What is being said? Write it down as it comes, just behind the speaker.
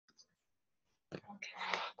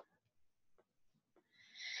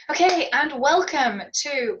Okay, and welcome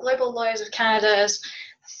to Global Lawyers of Canada's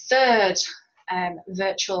third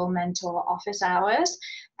virtual mentor office hours.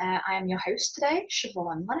 I am your host today,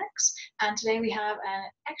 Siobhan Lennox, and today we have an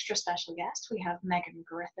extra special guest. We have Megan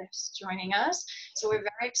Griffiths joining us. So we're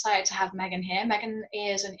very excited to have Megan here. Megan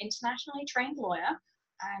is an internationally trained lawyer,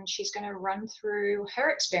 and she's going to run through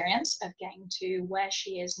her experience of getting to where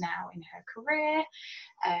she is now in her career.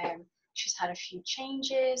 She's had a few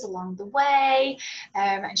changes along the way,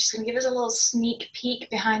 and she's going to give us a little sneak peek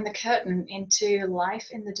behind the curtain into life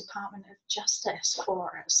in the Department of Justice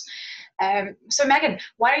for us. So Megan,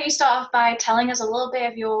 why don't you start off by telling us a little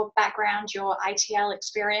bit of your background, your ITL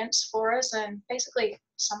experience for us, and basically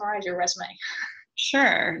summarize your resume.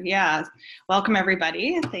 Sure, yeah. Welcome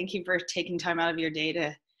everybody. Thank you for taking time out of your day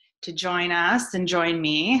to join us and join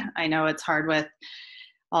me. I know it's hard with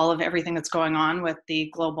all of everything that's going on with the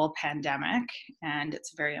global pandemic, and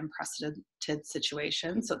it's a very unprecedented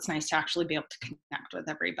situation. So it's nice to actually be able to connect with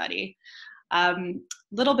everybody.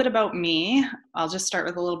 Little bit about me. I'll just start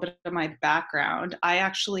with a little bit of my background. I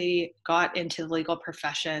actually got into the legal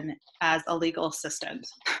profession as a legal assistant,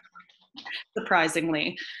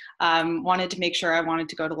 surprisingly. Wanted to make sure I wanted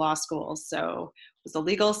to go to law school. So I was a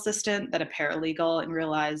legal assistant, then a paralegal, and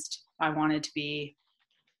realized I wanted to be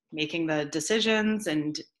making the decisions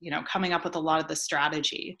and, coming up with a lot of the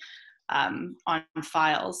strategy on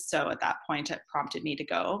files. So at that point, it prompted me to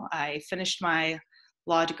go. I finished my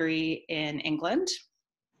law degree in England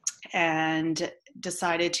and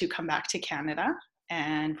decided to come back to Canada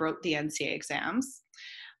and wrote the NCA exams.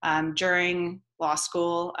 During law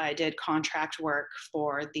school, I did contract work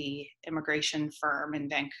for the immigration firm in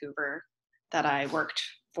Vancouver that I worked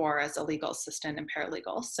for as a legal assistant and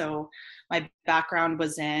paralegal. So my background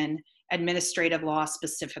was in administrative law,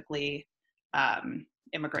 specifically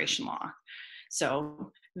immigration law. So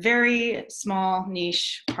very small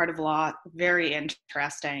niche part of law, very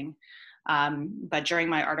interesting. But during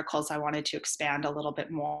my articles, I wanted to expand a little bit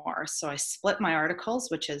more. So I split my articles,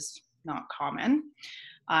 which is not common.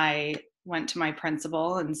 I went to my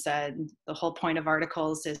principal and said, the whole point of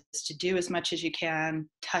articles is to do as much as you can,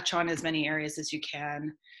 touch on as many areas as you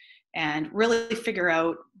can, and really figure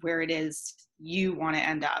out where it is you want to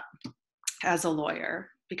end up as a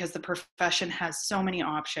lawyer, because the profession has so many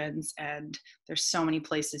options and there's so many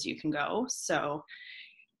places you can go. So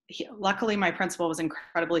luckily my principal was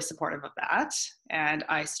incredibly supportive of that. And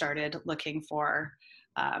I started looking for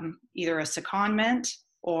either a secondment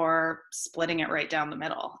or splitting it right down the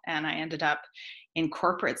middle. And I ended up in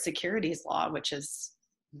corporate securities law, which is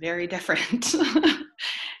very different.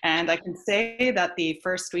 And I can say that the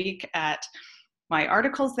first week at my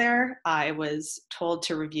articles there, I was told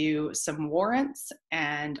to review some warrants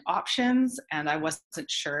and options, and I wasn't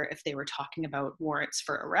sure if they were talking about warrants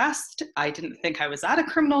for arrest. I didn't think I was at a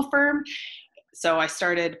criminal firm. So I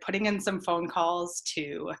started putting in some phone calls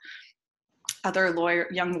to other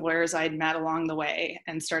young lawyers I'd met along the way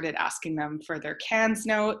and started asking them for their CANS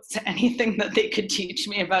notes, anything that they could teach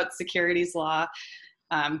me about securities law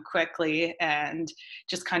quickly, and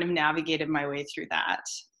just kind of navigated my way through that.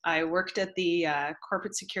 I worked at the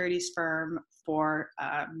corporate securities firm for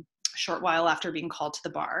a short while after being called to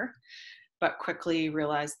the bar, but quickly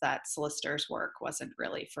realized that solicitor's work wasn't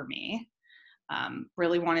really for me.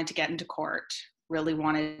 Really wanted to get into court, really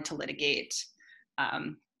wanted to litigate.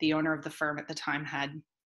 The owner of the firm at the time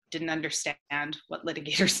didn't understand what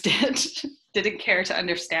litigators did, didn't care to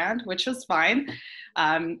understand, which was fine.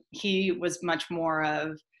 He was much more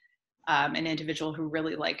of an individual who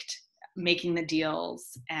really liked making the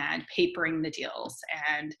deals and papering the deals.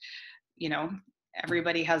 And,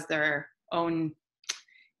 everybody has their own,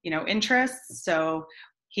 interests. So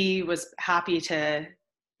he was happy to,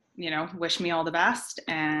 wish me all the best.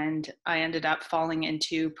 And I ended up falling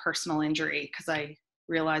into personal injury because I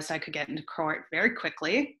realized I could get into court very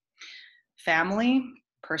quickly. Family,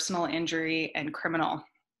 personal injury, and criminal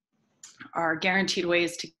are guaranteed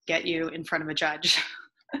ways to get you in front of a judge.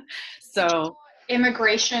 So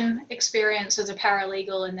immigration experience as a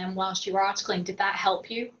paralegal, and then whilst you were articling, did that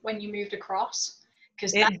help you when you moved across?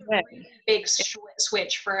 Because that's a really big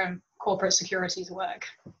switch from corporate securities work.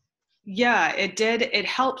 Yeah, it did. It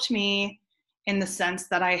helped me in the sense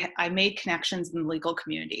that I made connections in the legal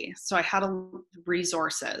community. So I had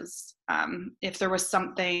resources. If there was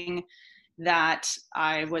something that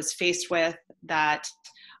I was faced with that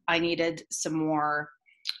I needed some more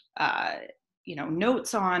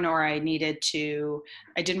notes on, or I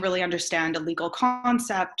didn't really understand a legal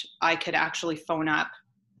concept, I could actually phone up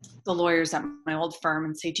the lawyers at my old firm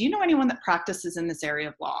and say, do you know anyone that practices in this area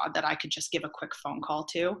of law that I could just give a quick phone call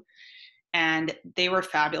to? And they were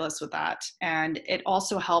fabulous with that. And it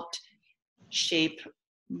also helped shape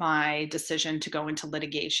my decision to go into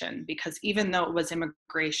litigation, because even though it was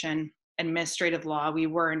immigration administrative law, we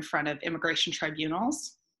were in front of immigration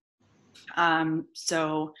tribunals.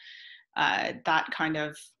 So that kind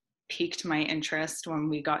of piqued my interest when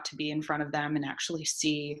we got to be in front of them and actually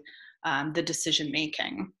see the decision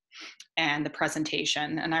making and the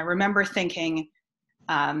presentation. And I remember thinking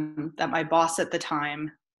that my boss at the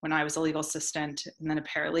time, when I was a legal assistant and then a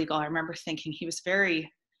paralegal, I remember thinking he was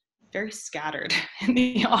very, very scattered in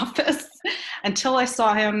the office until I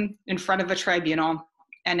saw him in front of a tribunal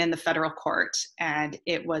and in the federal court, and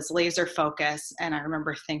it was laser focus. And I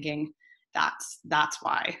remember thinking, that's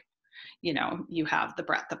why, you know, you have the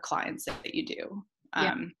breadth of clients that you do.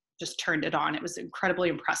 Just turned it on. It was incredibly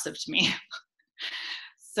impressive to me.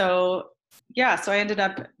 So I ended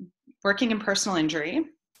up working in personal injury,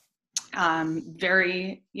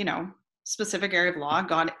 very, you know, specific area of law.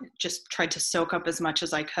 Just tried to soak up as much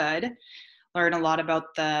as I could, learn a lot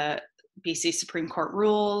about the BC Supreme Court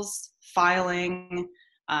rules, filing,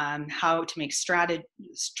 how to make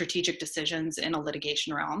strategic decisions in a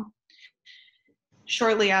litigation realm.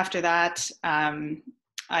 Shortly after that,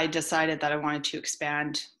 I decided that I wanted to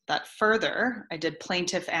expand that further. I did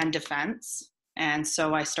plaintiff and defense. And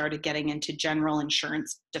so I started getting into general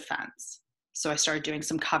insurance defense. So I started doing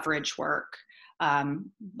some coverage work,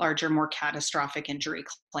 larger, more catastrophic injury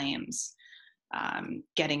claims,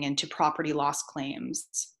 getting into property loss claims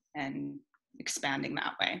and expanding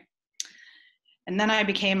that way. And then I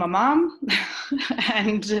became a mom.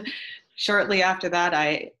 And shortly after that,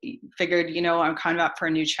 I figured, you know, I'm kind of up for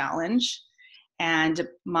a new challenge. And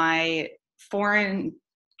my foreign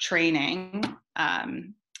training,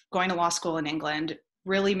 going to law school in England,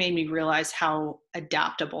 really made me realize how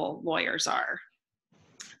adaptable lawyers are.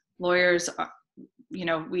 Lawyers, you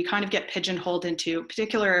know, we kind of get pigeonholed into a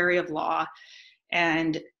particular area of law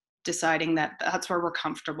and deciding that that's where we're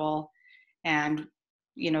comfortable and,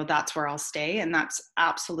 you know, that's where I'll stay, and that's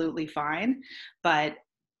absolutely fine. But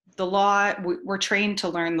the law, we're trained to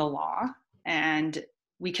learn the law, and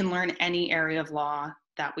we can learn any area of law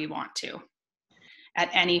that we want to at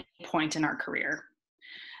any point in our career.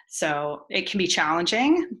 So it can be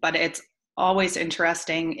challenging, but it's always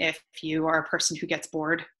interesting if you are a person who gets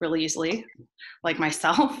bored really easily, like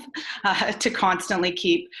myself, to constantly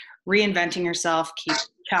keep reinventing yourself, keep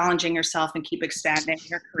challenging yourself, and keep expanding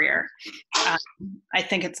your career. I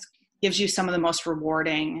think it gives you some of the most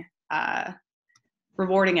rewarding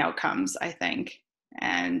outcomes, I think.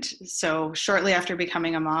 And so shortly after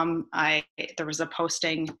becoming a mom, there was a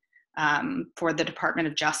posting for the Department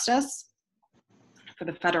of Justice for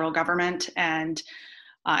the federal government. And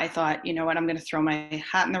I thought, you know what, I'm going to throw my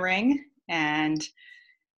hat in the ring and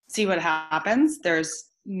see what happens. There's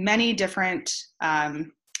many different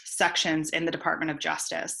sections in the Department of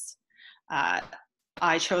Justice. I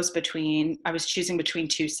was choosing between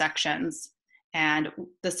two sections. And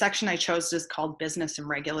the section I chose is called Business and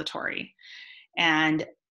Regulatory. And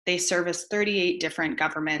they service 38 different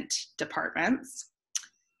government departments.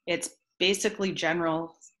 It's basically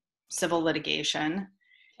general civil litigation,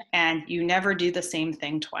 and you never do the same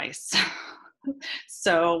thing twice.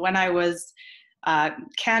 So when I was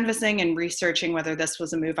canvassing and researching whether this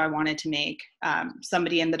was a move I wanted to make,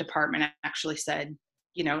 somebody in the department actually said,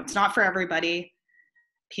 you know, it's not for everybody.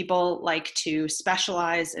 People like to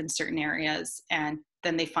specialize in certain areas, and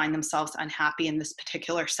then they find themselves unhappy in this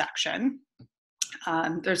particular section.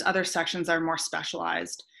 There's other sections that are more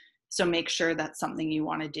specialized. So make sure that's something you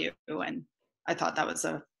want to do. And I thought that was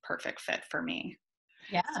a perfect fit for me.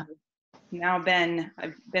 Yeah. So now I've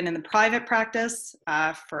been in the private practice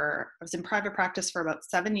I was in private practice for about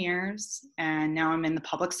 7 years, and now I'm in the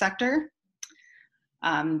public sector.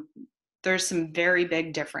 There's some very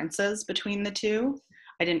big differences between the two.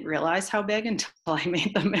 I didn't realize how big until I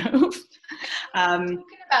made the move. Talking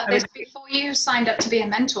about this, before you signed up to be a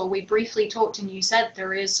mentor, we briefly talked and you said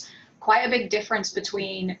there is quite a big difference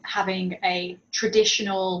between having a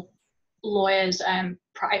traditional lawyer's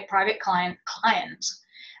private client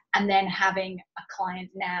and then having a client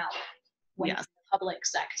now when you're in the public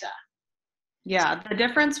sector. Yeah, the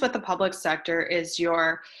difference with the public sector is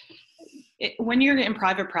when you're in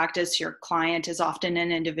private practice, your client is often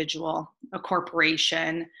an individual, a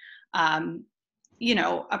corporation, you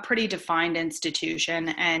know, a pretty defined institution,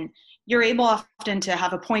 and you're able often to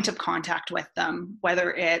have a point of contact with them,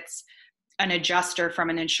 whether it's an adjuster from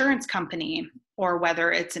an insurance company or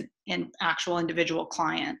whether it's an actual individual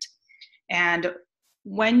client. And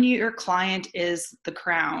when your client is the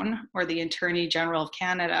Crown or the Attorney General of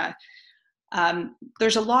Canada,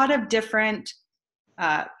 there's a lot of different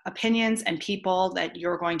opinions and people that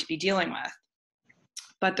you're going to be dealing with.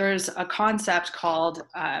 But there's a concept called,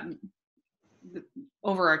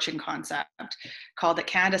 overarching concept called that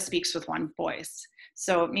Canada speaks with one voice.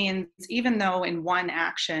 So it means even though in one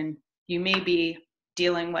action you may be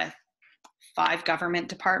dealing with 5 government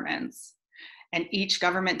departments, and each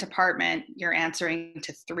government department you're answering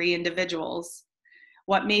to 3 individuals,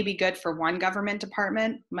 what may be good for one government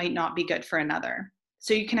department might not be good for another.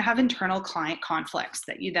 So you can have internal client conflicts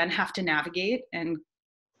that you then have to navigate and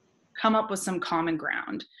come up with some common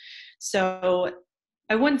ground. So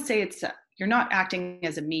I wouldn't say you're not acting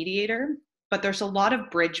as a mediator, but there's a lot of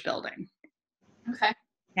bridge building. Okay.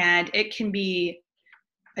 And it can be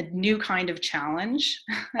a new kind of challenge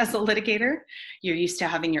as a litigator. You're used to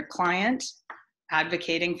having your client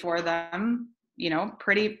advocating for them,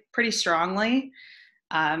 pretty strongly.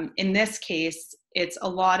 In this case, it's a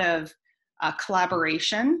lot of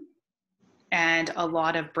collaboration and a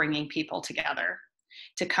lot of bringing people together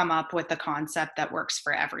to come up with a concept that works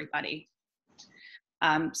for everybody.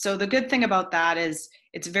 So the good thing about that is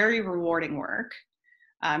it's very rewarding work.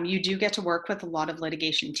 You do get to work with a lot of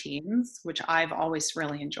litigation teams, which I've always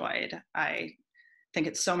really enjoyed. I think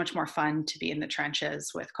it's so much more fun to be in the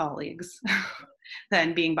trenches with colleagues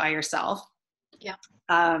than being by yourself. Yeah.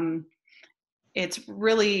 It's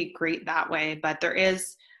really great that way, but there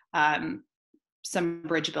is some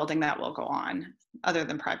bridge building that will go on other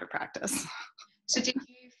than private practice. So did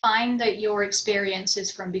you find that your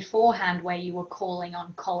experiences from beforehand, where you were calling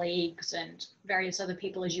on colleagues and various other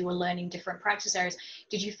people as you were learning different practice areas,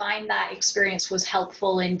 did you find that experience was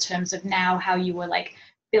helpful in terms of now how you were like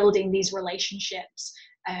building these relationships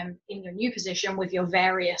in your new position with your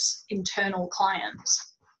various internal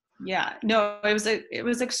clients? Yeah, no, it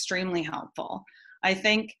was extremely helpful. I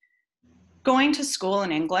think going to school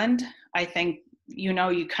in England, I think,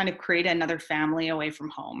 you kind of create another family away from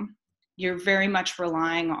home. You're very much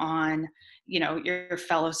relying on, your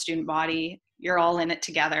fellow student body. You're all in it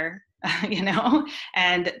together,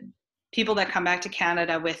 and people that come back to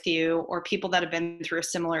Canada with you, or people that have been through a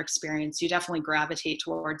similar experience, you definitely gravitate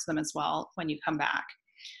towards them as well when you come back.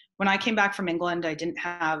 When I came back from England, I didn't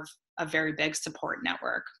have a very big support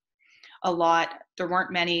network. There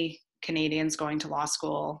weren't many Canadians going to law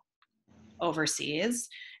school overseas,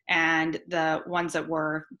 and the ones that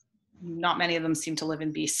were, not many of them seem to live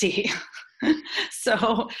in BC.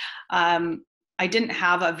 So I didn't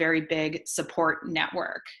have a very big support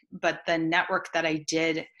network, but the network that I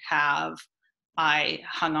did have, I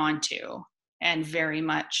hung on to and very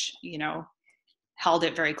much, held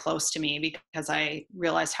it very close to me, because I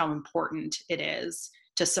realized how important it is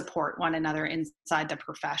to support one another inside the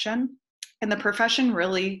profession. And the profession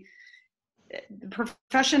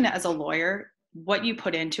as a lawyer, what you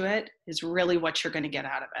put into it is really what you're going to get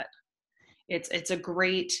out of it. It's a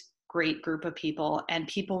great group of people, and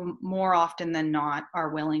people more often than not are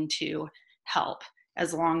willing to help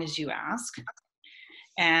as long as you ask.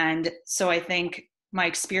 And so I think my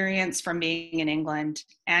experience from being in England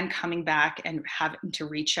and coming back and having to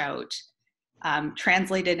reach out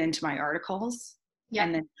translated into my articles,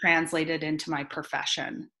 and then translated into my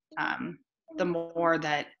profession. The more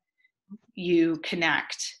that you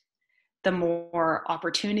connect, the more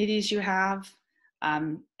opportunities you have,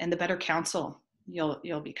 and the better counsel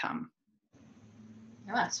you'll become.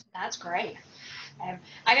 No, that's great.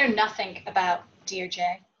 I know nothing about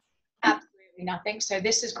DOJ, absolutely nothing. So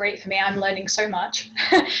this is great for me. I'm learning so much.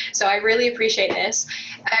 So I really appreciate this.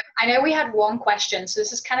 I know we had one question, so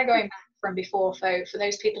this is kind of going back from before for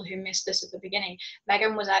those people who missed this at the beginning.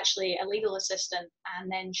 Megan was actually a legal assistant,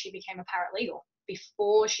 and then she became a paralegal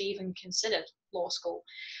before she even considered law school.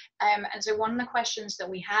 And so one of the questions that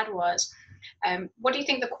we had was, what do you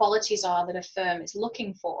think the qualities are that a firm is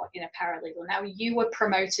looking for in a paralegal? Now, you were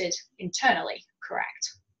promoted internally,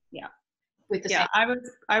 correct? Yeah. Same.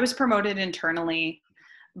 I was promoted internally,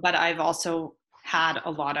 but I've also had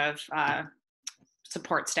a lot of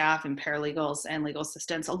support staff and paralegals and legal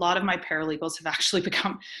assistants. A lot of my paralegals have actually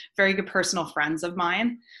become very good personal friends of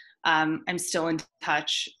mine. I'm still in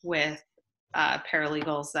touch with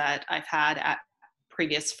paralegals that I've had at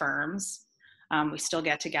previous firms. We still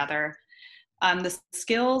get together. The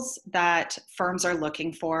skills that firms are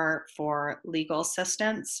looking for legal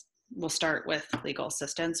assistants, we'll start with legal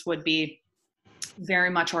assistants, would be very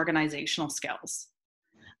much organizational skills,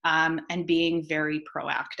 and being very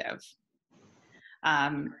proactive,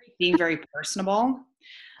 being very personable.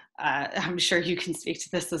 I'm sure you can speak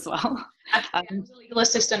to this as well. I was a legal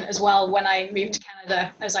assistant as well when I moved to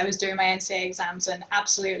Canada, as I was doing my NCA exams, and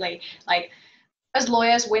absolutely, like, as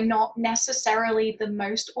lawyers, we're not necessarily the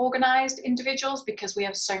most organized individuals because we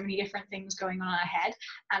have so many different things going on in our head.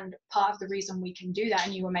 And part of the reason we can do that,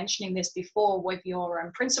 and you were mentioning this before with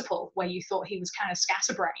your principal, where you thought he was kind of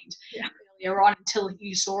scatterbrained earlier on until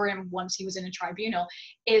you saw him once he was in a tribunal,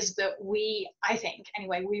 is that I think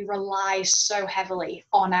anyway, we rely so heavily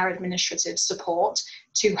on our administrative support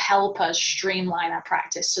to help us streamline our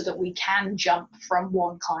practice so that we can jump from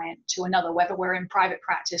one client to another, whether we're in private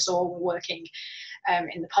practice or we're working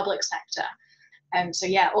in the public sector. So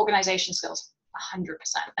yeah, organization skills, 100%.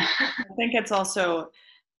 I think it's also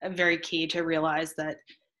very key to realize that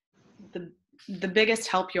the biggest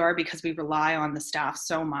help you are, because we rely on the staff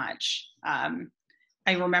so much.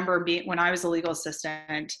 I remember when I was a legal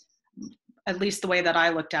assistant, at least the way that I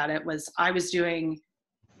looked at it was I was doing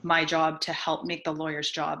my job to help make the lawyer's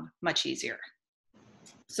job much easier.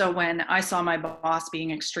 So when I saw my boss being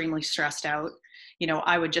extremely stressed out,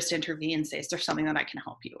 I would just intervene and say, is there something that I can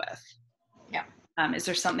help you with? Yeah. Is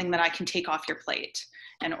there something that I can take off your plate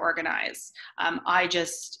and organize? I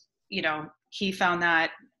just, he found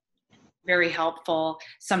that very helpful.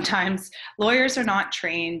 Sometimes lawyers are not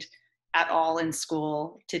trained at all in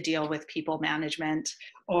school to deal with people management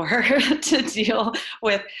or to deal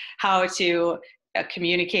with how to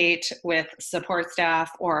communicate with support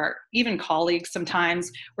staff or even colleagues.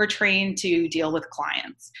 Sometimes we're trained to deal with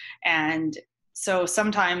clients. And so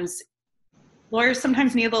sometimes lawyers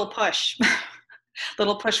need a little push,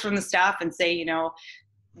 little push from the staff and say,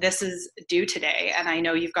 this is due today, and I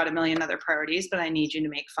know you've got a million other priorities, but I need you to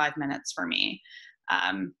make 5 minutes for me.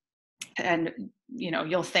 And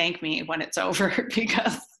you'll thank me when it's over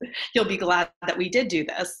because you'll be glad that we did do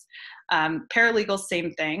this. Paralegals,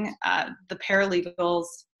 same thing. The paralegals,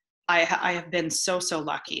 I have been so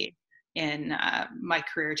lucky in my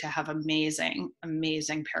career to have amazing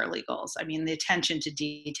paralegals. I mean, the attention to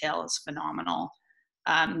detail is phenomenal.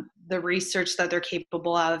 The research that they're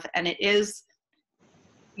capable of, and it is,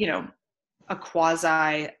 a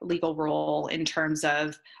quasi legal role in terms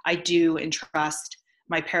of I do entrust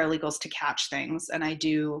my paralegals to catch things, and I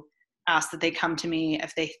do ask that they come to me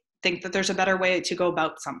if they think that there's a better way to go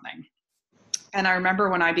about something. And I remember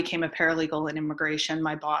when I became a paralegal in immigration,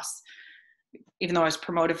 my boss, even though I was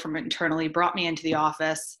promoted from internally, brought me into the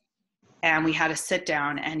office and we had a sit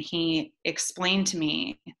down, and he explained to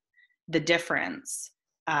me the difference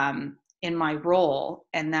in my role,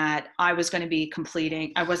 and that I was going to be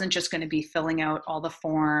I wasn't just going to be filling out all the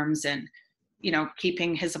forms and,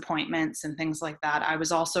 keeping his appointments and things like that. I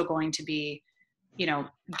was also going to be,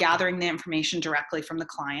 gathering the information directly from the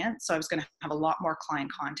client. So I was going to have a lot more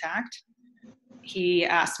client contact. He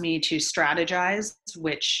asked me to strategize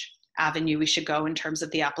which avenue we should go in terms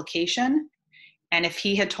of the application. And if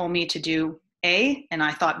he had told me to do A and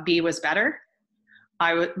I thought B was better,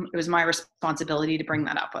 it was my responsibility to bring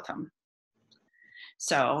that up with him.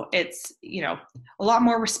 So it's, a lot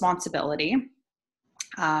more responsibility,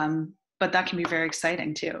 but that can be very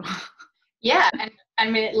exciting too. Yeah, and I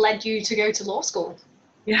mean, it led you to go to law school.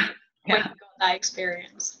 Yeah. When you got that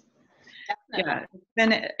experience. Definitely.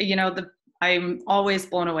 Yeah. Then, I'm always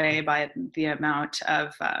blown away by the amount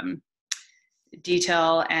of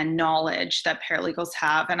detail and knowledge that paralegals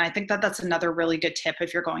have. And I think that that's another really good tip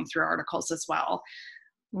if you're going through articles as well.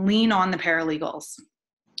 Lean on the paralegals.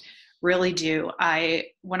 Really do.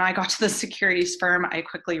 When I got to the securities firm, I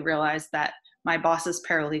quickly realized that my boss's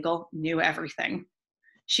paralegal knew everything.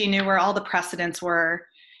 She knew where all the precedents were.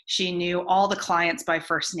 She knew all the clients by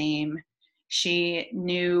first name. She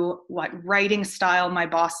knew what writing style my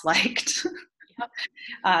boss liked.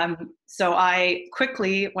 Yep. So I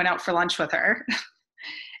quickly went out for lunch with her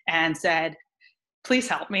and said, please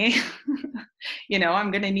help me.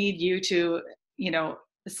 I'm going to need you to,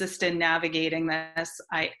 assist in navigating this.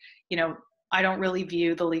 I don't really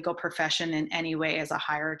view the legal profession in any way as a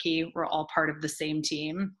hierarchy. We're all part of the same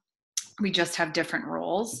team. We just have different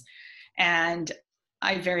roles. And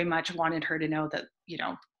I very much wanted her to know that,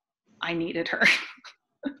 I needed her.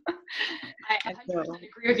 I 100%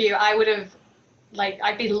 agree with you. I would have,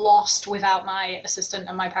 I'd be lost without my assistant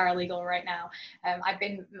and my paralegal right now. I've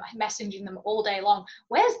been messaging them all day long.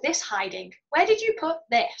 Where's this hiding? Where did you put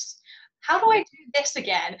this? How do I do this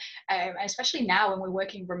again? Especially now when we're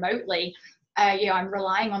working remotely, I'm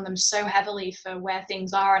relying on them so heavily for where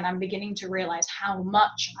things are, and I'm beginning to realize how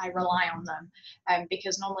much I rely on them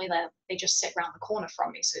because normally they just sit around the corner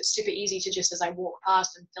from me. So it's super easy to just, as I walk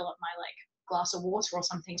past, and fill up my glass of water or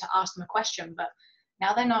something to ask them a question. But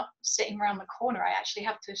now they're not sitting around the corner. I actually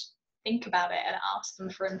have to think about it and ask them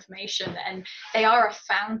for information. And they are a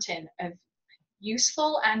fountain of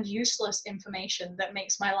useful and useless information that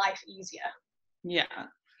makes my life easier. Yeah.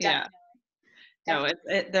 Definitely. No,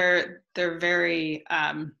 they're very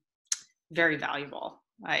very valuable.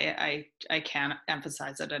 I can't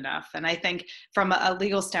emphasize it enough. And I think from a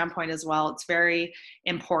legal standpoint as well, it's very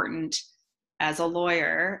important as a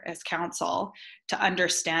lawyer, as counsel, to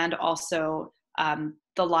understand also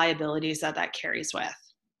the liabilities that carries with.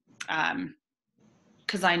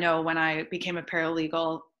 Because I know when I became a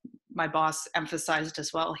paralegal, my boss emphasized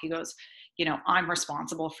as well, he goes, I'm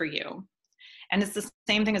responsible for you. And it's the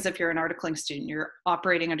same thing as if you're an articling student. You're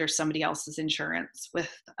operating under somebody else's insurance with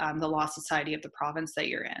the Law Society of the province that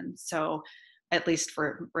you're in. So at least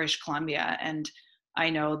for British Columbia. And I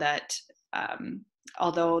know that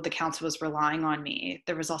although the council was relying on me,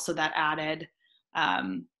 there was also that added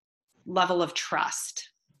level of trust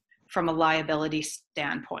from a liability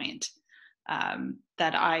standpoint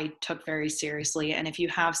that I took very seriously. And if you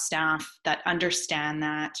have staff that understand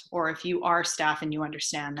that, or if you are staff and you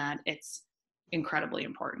understand that, it's incredibly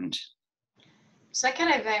important. So that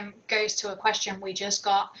kind of goes to a question we just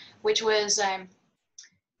got, which was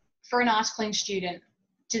for an articling student,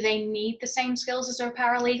 do they need the same skills as a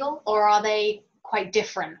paralegal, or are they quite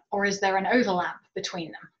different, or is there an overlap between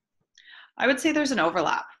them? I would say there's an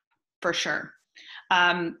overlap for sure.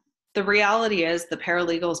 The reality is the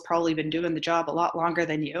paralegal has probably been doing the job a lot longer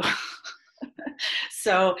than you.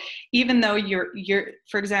 So even though you're,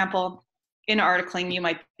 for example, in articling, you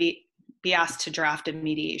might be asked to draft a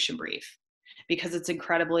mediation brief because it's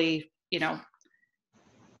incredibly,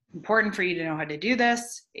 important for you to know how to do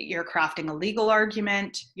this. You're crafting a legal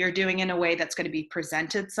argument. You're doing it in a way that's going to be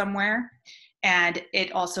presented somewhere. And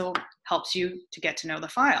it also helps you to get to know the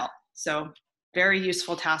file. So very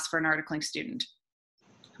useful task for an articling student.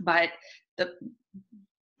 But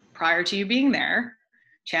prior to you being there,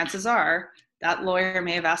 chances are that lawyer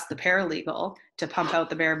may have asked the paralegal to pump out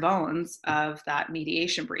the bare bones of that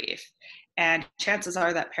mediation brief. And chances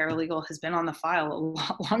are that paralegal has been on the file a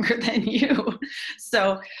lot longer than you.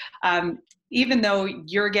 So even though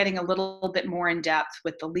you're getting a little bit more in depth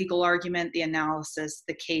with the legal argument, the analysis,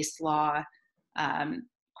 the case law,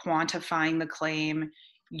 quantifying the claim,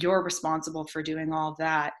 you're responsible for doing all of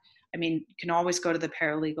that. I mean, you can always go to the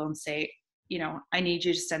paralegal and say, I need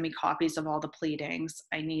you to send me copies of all the pleadings.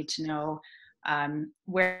 I need to know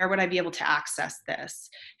where would I be able to access this?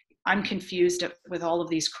 I'm confused with all of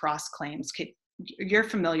these cross claims. You're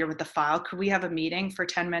familiar with the file. Could we have a meeting for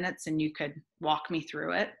 10 minutes and you could walk me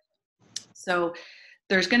through it? So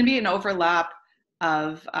there's going to be an overlap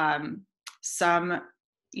of some,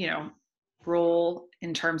 role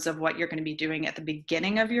in terms of what you're going to be doing at the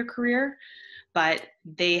beginning of your career, but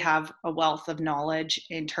they have a wealth of knowledge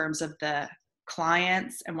in terms of the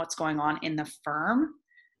clients and what's going on in the firm,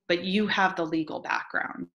 but you have the legal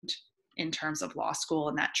background in terms of law school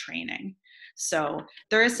and that training. So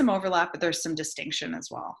there is some overlap, but there's some distinction as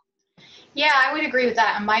well. Yeah, I would agree with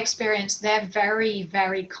that. In my experience, they're very,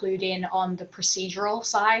 very clued in on the procedural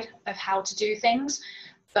side of how to do things.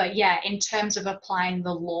 But yeah, in terms of applying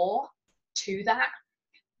the law to that,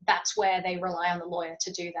 that's where they rely on the lawyer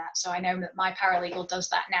to do that. So I know that my paralegal does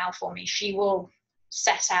that now for me. She will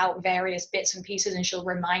set out various bits and pieces and she'll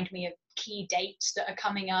remind me of key dates that are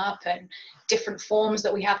coming up and different forms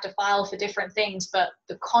that we have to file for different things. But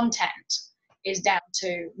the content is down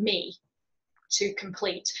to me to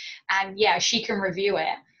complete. And yeah, she can review it.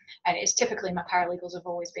 And it's typically, my paralegals have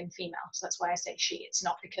always been female. So that's why I say she. It's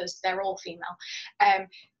not because they're all female.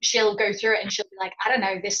 She'll go through it and she'll be like, I don't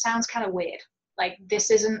know, this sounds kind of weird. Like,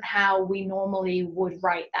 this isn't how we normally would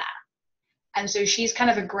write that. And so she's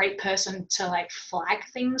kind of a great person to like flag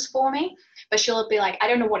things for me. But she'll be like, I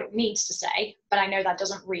don't know what it needs to say, but I know that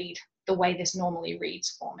doesn't read the way this normally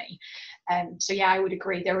reads for me. So yeah, I would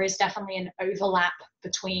agree. There is definitely an overlap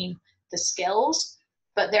between the skills,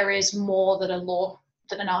 but there is more that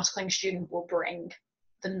an articling student will bring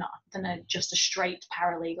than just a straight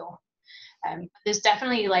paralegal. There's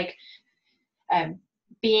definitely like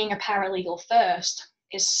being a paralegal first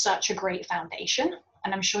is such a great foundation.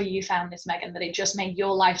 And I'm sure you found this, Megan, that it just made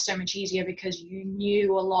your life so much easier because you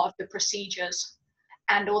knew a lot of the procedures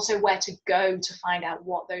and also where to go to find out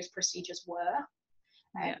what those procedures were.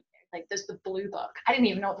 Like there's the blue book. I didn't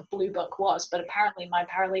even know what the blue book was, but apparently my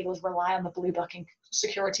paralegals rely on the blue book in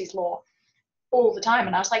securities law all the time.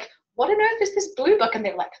 And I was like, what on earth is this blue book? And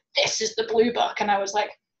they were like, this is the blue book. And I was like,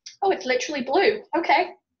 oh, it's literally blue.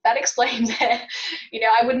 Okay, that explains it.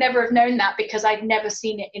 I would never have known that because I'd never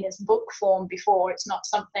seen it in its book form before. It's not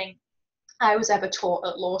something I was ever taught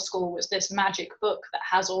at law school, was this magic book that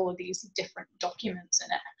has all of these different documents in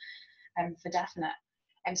it, for definite.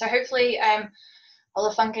 And so hopefully,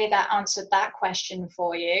 Olafunke, that answered that question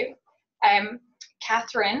for you.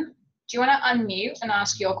 Catherine, do you want to unmute and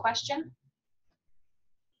ask your question?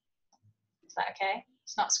 Is that okay?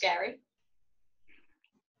 It's not scary.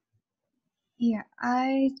 Yeah,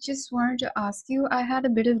 I just wanted to ask you, I had a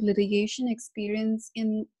bit of litigation experience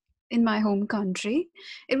in my home country.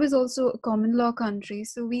 It was also a common law country,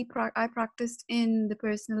 so I practiced in the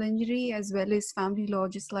personal injury as well as family law,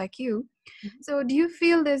 just like you. So do you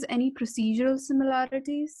feel there's any procedural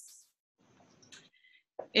similarities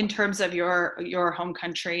In terms of your home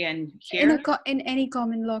country and here? in any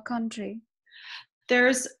common law country?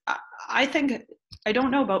 There's, I think, I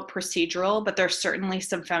don't know about procedural, but there's certainly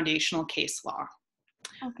some foundational case law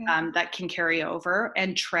Okay. that can carry over,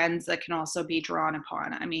 and trends that can also be drawn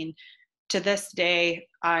upon. I mean, to this day,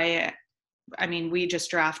 I mean, we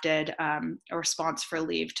just drafted a response for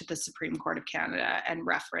leave to the Supreme Court of Canada and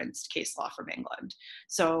referenced case law from England.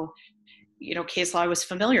 So, you know, case law I was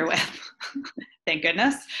familiar with, thank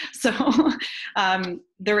goodness. So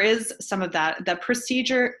there is some of that. The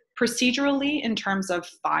procedurally, in terms of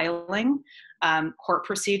filing, court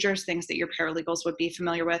procedures, things that your paralegals would be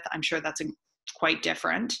familiar with, I'm sure that's quite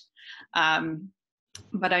different.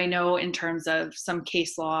 But I know in terms of some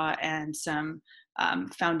case law and some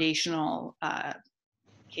foundational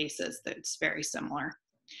cases, that it's very similar.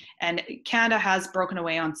 And Canada has broken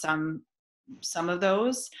away on some of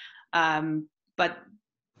those. But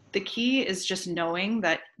the key is just knowing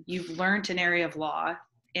that you've learned an area of law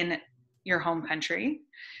in your home country.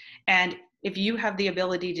 And if you have the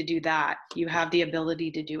ability to do that, you have the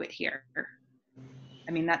ability to do it here.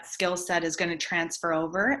 I mean, that skill set is going to transfer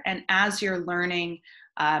over. And as you're learning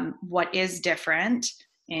what is different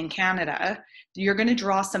in Canada, you're going to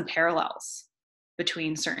draw some parallels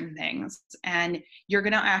between certain things. And you're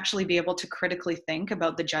going to actually be able to critically think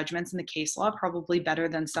about the judgments in the case law probably better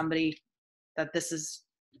than somebody that this is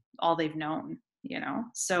all they've known, you know?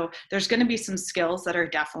 So there's going to be some skills that are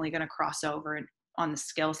definitely going to cross over on the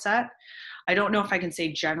skill set. I don't know if I can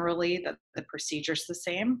say generally that the procedure's the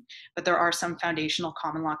same, but there are some foundational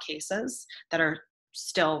common law cases that are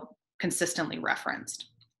still consistently referenced.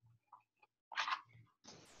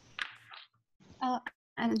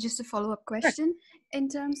 And just a follow-up question. In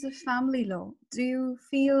terms of family law, do you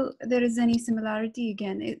feel there is any similarity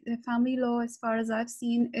again? The family law, as far as I've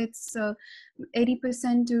seen, it's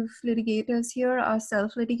 80% of litigators here are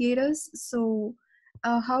self-litigators. So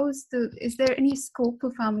is there any scope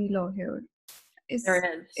for family law here?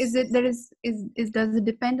 There is. Does it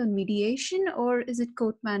depend on mediation, or is it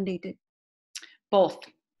court mandated? Both.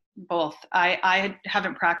 I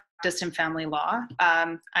haven't practiced in family law.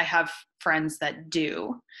 I have friends that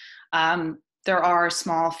do. There are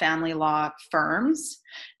small family law firms.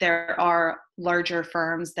 There are larger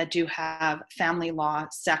firms that do have family law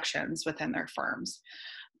sections within their firms.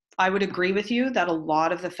 I would agree with you that a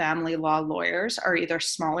lot of the family law lawyers are either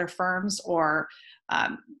smaller firms or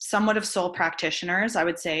somewhat of sole practitioners. I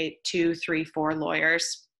would say 2, 3, 4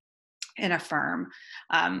 lawyers in a firm.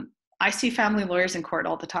 I see family lawyers in court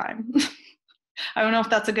all the time. I don't know if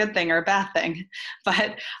that's a good thing or a bad thing,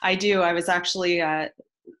 but I do. I was actually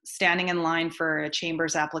standing in line for a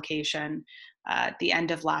chambers application at the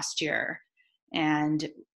end of last year, and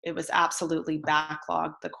it was absolutely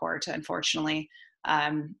backlogged, the court, unfortunately,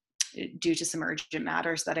 due to some urgent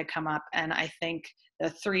matters that had come up. And I think the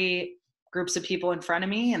 3 groups of people in front of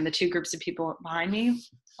me and the 2 groups of people behind me,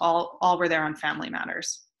 all were there on family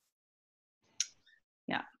matters.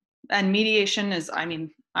 Yeah. And mediation is, I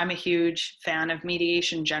mean, I'm a huge fan of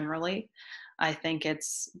mediation generally. I think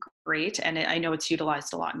it's great. And I know it's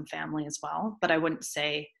utilized a lot in family as well, but I wouldn't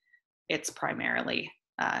say it's primarily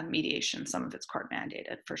mediation. Some of it's court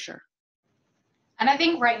mandated for sure. And I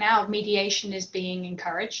think right now mediation is being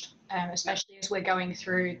encouraged, especially as we're going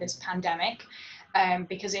through this pandemic,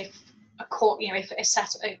 because if a court, you know, if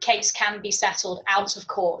a case can be settled out of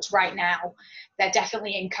court right now, they're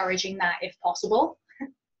definitely encouraging that if possible.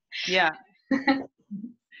 Yeah.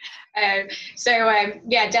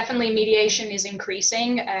 Yeah, definitely mediation is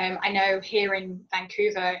increasing. I know here in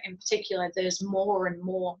Vancouver in particular, there's more and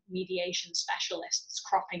more mediation specialists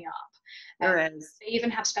cropping up. There is. They even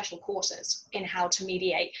have special courses in how to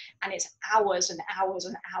mediate, and it's hours and hours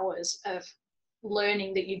and hours of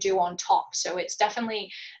learning that you do on top. So it's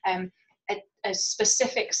definitely a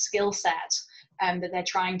specific skill set that they're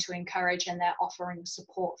trying to encourage, and they're offering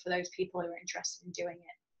support for those people who are interested in doing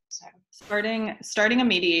it. So starting a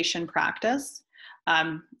mediation practice,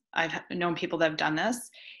 I've known people that have done this.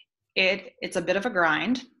 It's a bit of a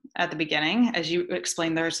grind at the beginning. As you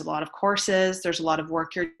explained, there's a lot of courses, there's a lot of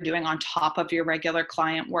work you're doing on top of your regular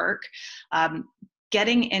client work.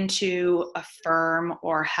 Getting into a firm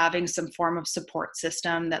or having some form of support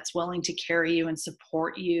system that's willing to carry you and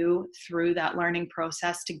support you through that learning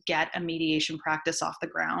process to get a mediation practice off the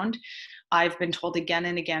ground I've been told again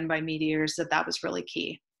and again by mediators that that was really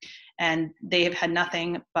key. And they have had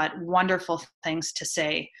nothing but wonderful things to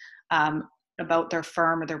say about their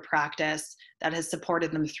firm or their practice that has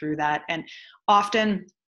supported them through that. And often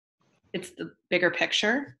it's the bigger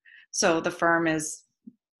picture. So the firm is,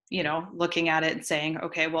 you know, looking at it and saying,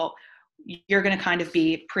 okay, well, you're going to kind of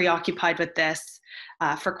be preoccupied with this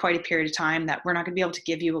for quite a period of time, that we're not going to be able to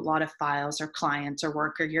give you a lot of files or clients or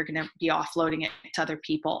work, or you're going to be offloading it to other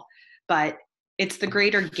people. But it's the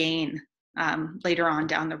greater gain later on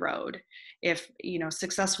down the road. If, you know,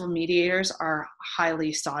 successful mediators are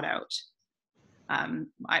highly sought out.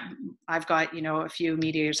 I've got, you know, a few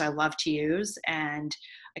mediators I love to use, and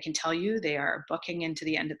I can tell you they are booking into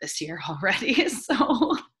the end of this year already.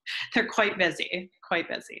 So they're quite busy, quite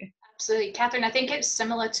busy. Absolutely. Catherine, I think it's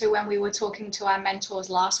similar to when we were talking to our mentors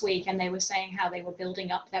last week, and they were saying how they were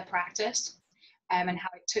building up their practice and how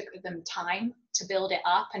it took them time to build it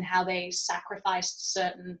up, and how they sacrificed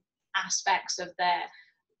certain aspects of their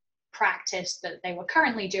practice that they were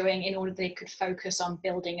currently doing in order they could focus on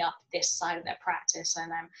building up this side of their practice.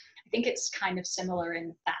 And I think it's kind of similar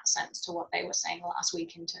in that sense to what they were saying last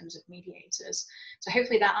week in terms of mediators. So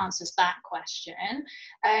hopefully that answers that question.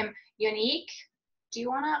 Unique, do you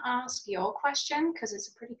want to ask your question? Because it's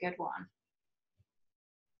a pretty good one.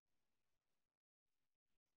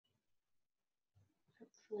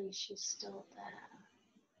 Hopefully she's still there.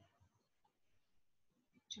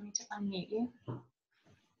 Do you want me to unmute you?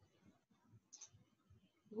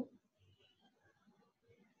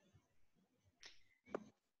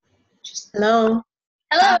 Hello.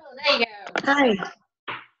 Hello, there you go. Hi.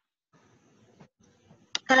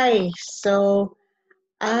 Hi. So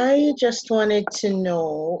I just wanted to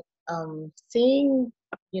know, seeing,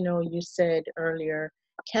 you know, you said earlier,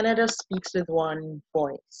 Canada speaks with one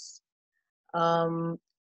voice. Do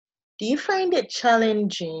you find it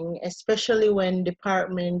challenging, especially when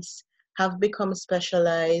departments have become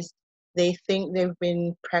specialized? They think they've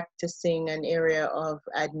been practicing an area of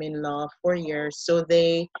admin law for years, so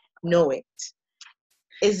they know it.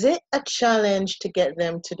 Is it a challenge to get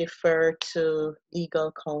them to defer to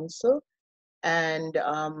legal counsel? And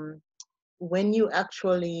when you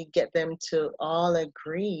actually get them to all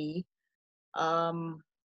agree,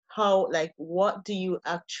 what do you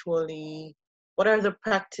actually, what are the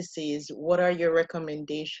practices? What are your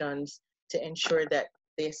recommendations to ensure that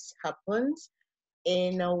this happens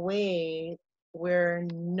in a way where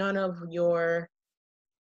none of your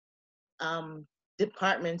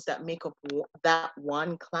departments that make up that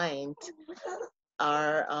one client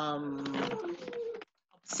are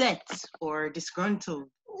upset or disgruntled?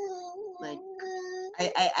 Like,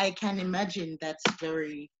 I can imagine that's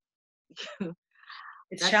very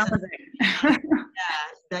It's challenging.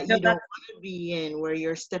 that you don't want to be in, where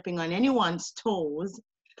you're stepping on anyone's toes.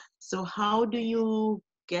 So how do you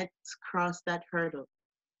get across that hurdle?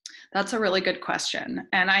 That's a really good question.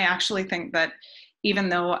 And I actually think that even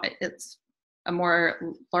though it's a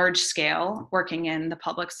more large scale working in the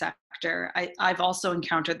public sector, I've also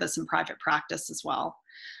encountered this in private practice as well.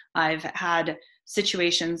 I've had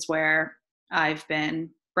situations where I've been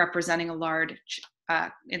representing a large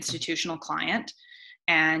institutional client,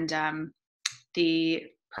 and the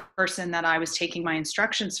person that I was taking my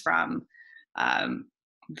instructions from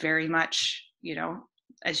very much, you know,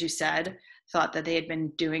 as you said, thought that they had been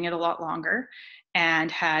doing it a lot longer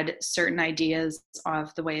and had certain ideas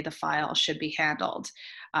of the way the file should be handled.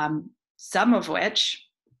 Some of which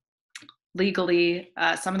legally,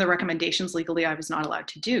 some of the recommendations legally I was not allowed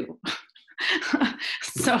to do.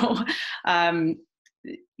 So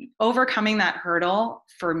overcoming that hurdle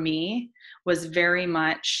for me was very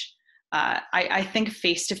much, I think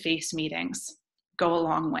face-to-face meetings go a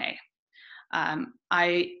long way.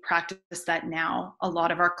 I practice that now. A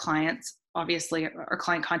lot of our clients, obviously, our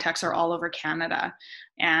client contacts are all over Canada.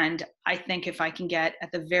 And I think if I can get,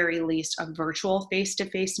 at the very least, a virtual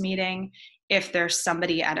face-to-face meeting, if there's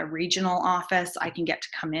somebody at a regional office, I can get to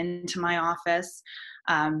come into my office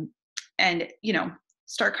and, you know,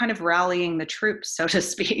 start kind of rallying the troops, so to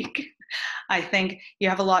speak. I think you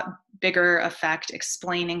have a lot bigger effect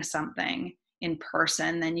explaining something in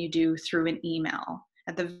person than you do through an email.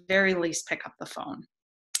 At the very least, pick up the phone.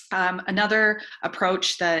 Another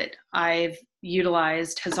approach that I've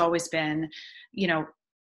utilized has always been, you know,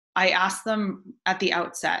 I ask them at the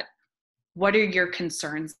outset, what are your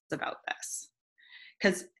concerns about this?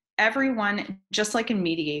 Because everyone, just like in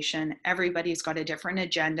mediation, everybody's got a different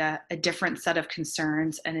agenda, a different set of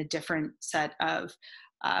concerns, and a different set of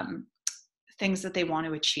things that they want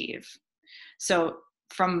to achieve. So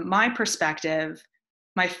from my perspective,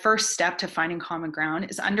 my first step to finding common ground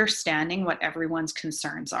is understanding what everyone's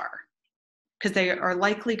concerns are. because they are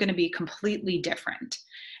likely going to be completely different.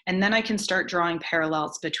 And then I can start drawing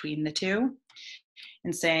parallels between the two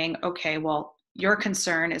and saying, okay, well, your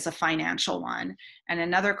concern is a financial one, and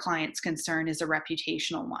another client's concern is a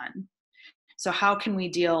reputational one. So how can we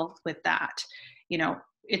deal with that?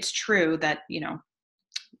 It's true that,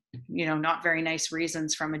 not very nice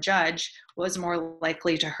reasons from a judge was more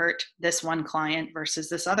likely to hurt this one client versus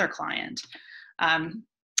this other client.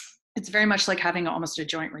 It's very much like having almost a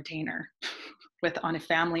joint retainer on a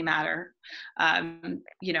family matter.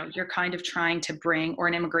 You're kind of trying to bring, or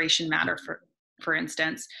an immigration matter, for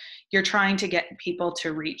instance, you're trying to get people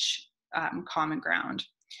to reach common ground.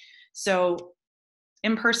 So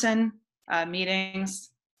in-person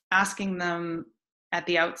meetings, asking them at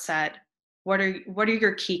the outset, what are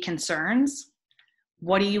your key concerns?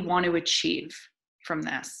 What do you want to achieve from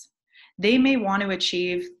this? They may want to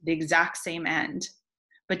achieve the exact same end,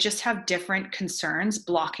 but just have different concerns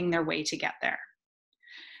blocking their way to get there.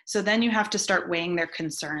 So then you have to start weighing their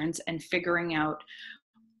concerns and figuring out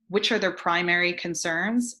which are their primary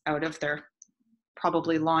concerns out of their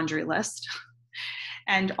probably laundry list,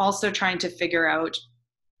 and also trying to figure out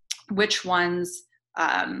which ones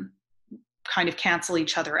kind of cancel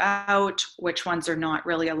each other out, which ones are not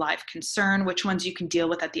really a live concern, which ones you can deal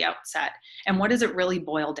with at the outset, and what does it really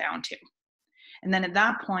boil down to? And then at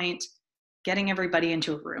that point, getting everybody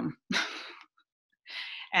into a room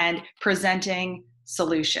and presenting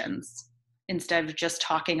solutions instead of just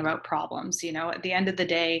talking about problems. At the end of the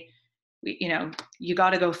day, you got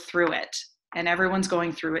to go through it, and everyone's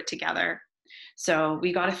going through it together. So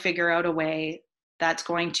we got to figure out a way that's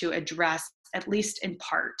going to address, at least in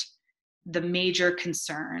part, the major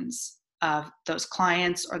concerns of those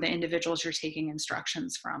clients or the individuals you're taking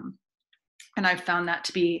instructions from. And I've found that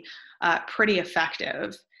to be pretty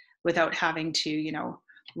effective without having to,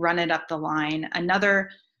 run it up the line. Another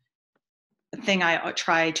thing I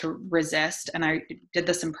try to resist, and I did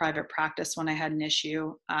this in private practice when I had an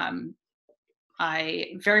issue, I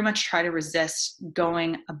very much try to resist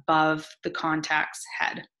going above the contact's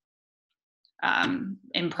head.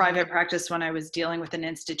 In private practice, when I was dealing with an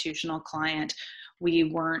institutional client,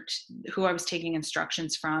 who I was taking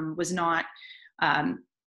instructions from was not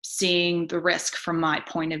seeing the risk from my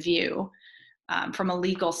point of view. From a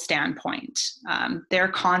legal standpoint, their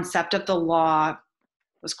concept of the law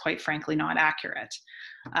was quite frankly not accurate.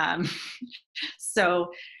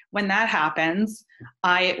 So when that happens,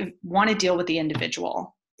 I want to deal with the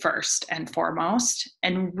individual first and foremost,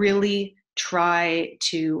 and really try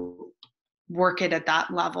to work it at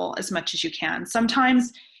that level as much as you can.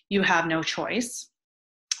 Sometimes you have no choice,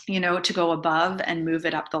 to go above and move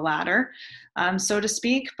it up the ladder, so to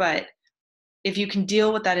speak. But if you can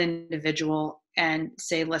deal with that individual and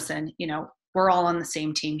say, listen, we're all on the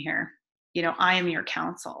same team here. I am your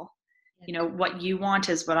counsel. What you want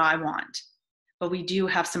is what I want, but we do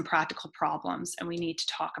have some practical problems and we need to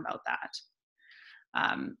talk about that.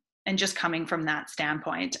 And just coming from that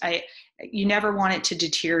standpoint, you never want it to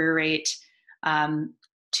deteriorate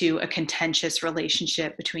to a contentious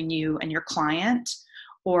relationship between you and your client,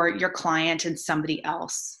 or your client and somebody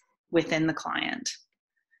else within the client.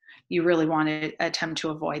 You really want to attempt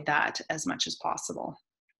to avoid that as much as possible.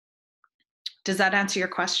 Does that answer your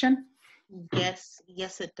question? Yes,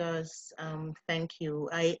 it does. Thank you.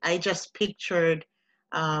 I just pictured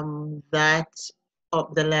that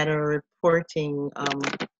up the ladder reporting,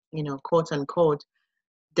 quote unquote,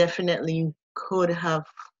 definitely could have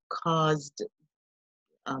caused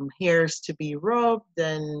hairs to be rubbed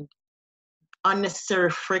and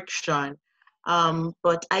unnecessary friction.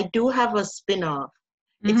 But I do have a spin-off.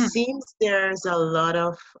 It seems there's a lot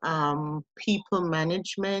of people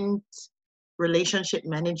management, relationship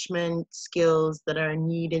management skills that are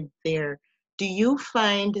needed there. Do you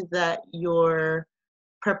find that your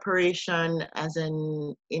preparation as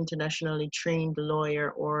an internationally trained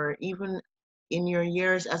lawyer, or even in your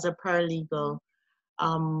years as a paralegal,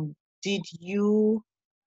 did you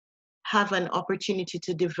have an opportunity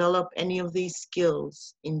to develop any of these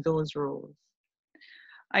skills in those roles?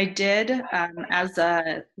 I did. As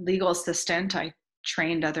a legal assistant, I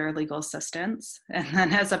trained other legal assistants. And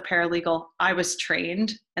then as a paralegal, I was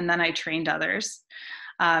trained, and then I trained others.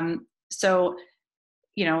 So,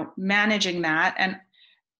 managing that and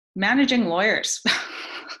managing lawyers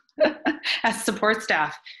as support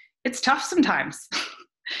staff, it's tough sometimes.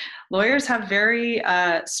 Lawyers have very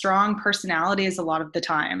strong personalities a lot of the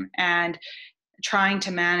time, and trying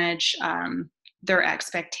to manage their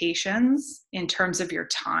expectations in terms of your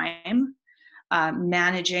time,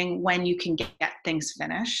 managing when you can get things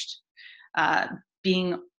finished,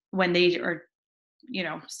 being when they are,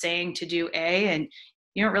 saying to do A and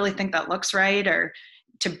you don't really think that looks right, or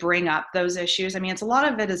to bring up those issues. I mean, it's a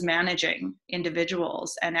lot of it is managing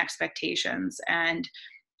individuals and expectations. And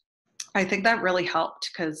I think that really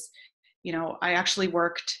helped because, I actually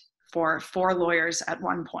worked for 4 lawyers at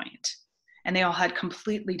one point, and they all had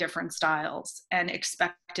completely different styles and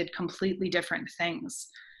expected completely different things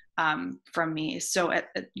from me. So,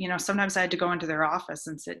 sometimes I had to go into their office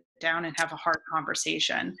and sit down and have a hard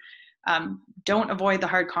conversation. Don't avoid the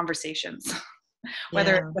hard conversations,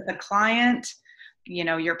 whether it's with a client,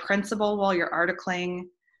 your principal while you're articling,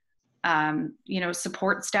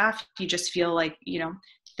 support staff. You just feel like,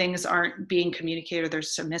 things aren't being communicated or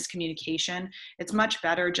there's some miscommunication. It's much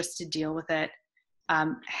better just to deal with it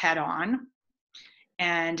head on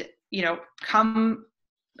and,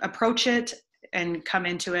 approach it and come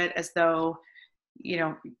into it as though,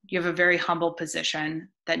 you have a very humble position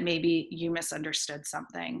that maybe you misunderstood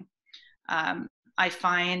something. I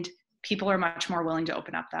find people are much more willing to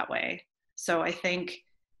open up that way. So I think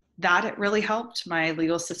that it really helped my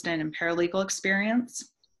legal assistant and paralegal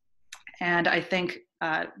experience. And I think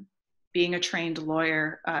being a trained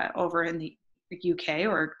lawyer over in the UK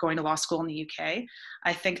or going to law school in the UK,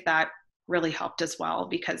 I think that really helped as well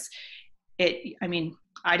because I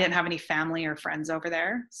didn't have any family or friends over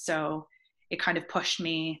there. So it kind of pushed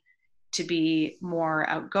me to be more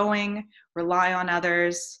outgoing, rely on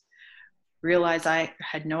others, realize I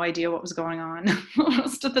had no idea what was going on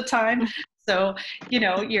most of the time. So,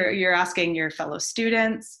 you're asking your fellow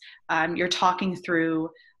students, you're talking through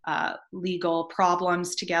legal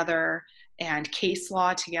problems together and case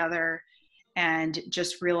law together, and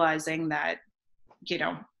just realizing that,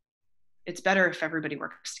 it's better if everybody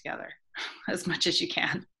works together as much as you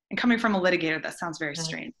can. And coming from a litigator, that sounds very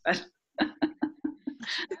strange, but. No,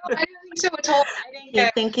 I don't think so at all. I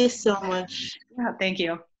think, thank you so much. Yeah, thank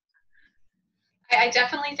you. I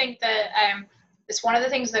definitely think that it's one of the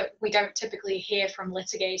things that we don't typically hear from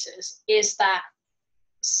litigators is that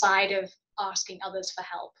side of asking others for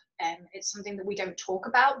help. It's something that we don't talk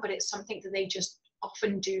about, but it's something that they just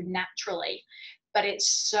often do naturally. But it's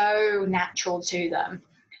so natural to them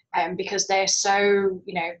because they're so,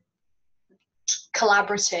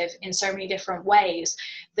 collaborative in so many different ways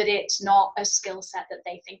that it's not a skill set that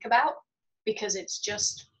they think about because it's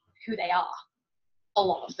just who they are a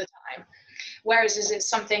lot of the time. Whereas it's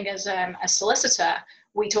something as a solicitor,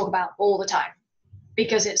 we talk about all the time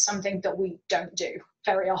because it's something that we don't do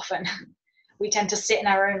very often. We tend to sit in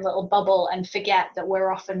our own little bubble and forget that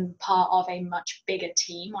we're often part of a much bigger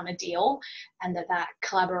team on a deal and that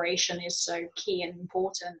collaboration is so key and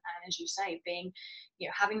important. And as you say, being,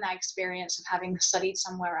 having that experience of having studied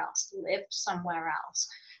somewhere else, lived somewhere else,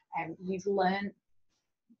 you've learned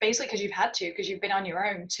basically because you've been on your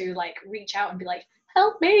own to reach out and be like,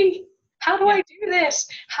 help me. How do I do this?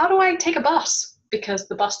 How do I take a bus? Because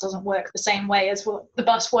the bus doesn't work the same way as what the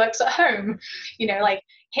bus works at home.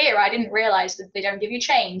 Here, I didn't realize that they don't give you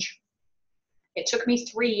change. It took me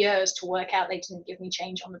 3 years to work out they didn't give me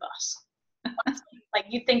change on the bus.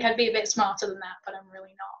 You'd think I'd be a bit smarter than that, but I'm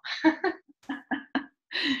really not.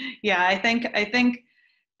 Yeah, I think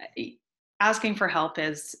asking for help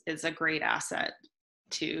is a great asset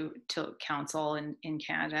to counsel in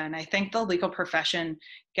Canada. And I think the legal profession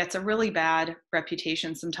gets a really bad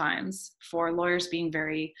reputation sometimes for lawyers being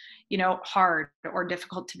very, hard or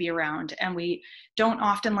difficult to be around. And we don't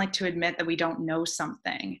often like to admit that we don't know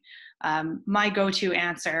something. My go-to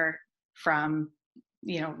answer from,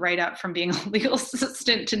 right up from being a legal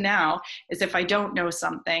assistant to now is if I don't know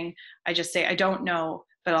something, I just say, I don't know,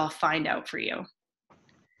 but I'll find out for you.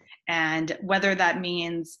 And whether that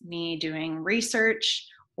means me doing research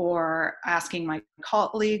or asking my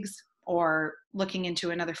colleagues or looking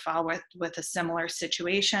into another file with a similar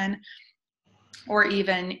situation, or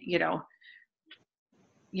even,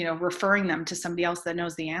 referring them to somebody else that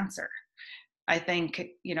knows the answer. I think,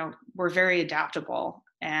 we're very adaptable,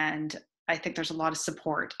 and I think there's a lot of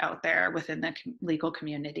support out there within the legal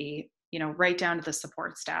community, right down to the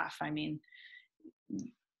support staff. I mean,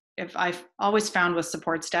 if I've always found with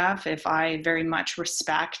support staff, if I very much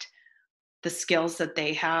respect the skills that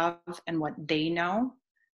they have and what they know,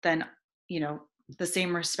 then, the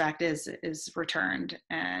same respect is returned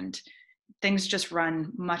and things just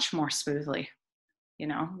run much more smoothly.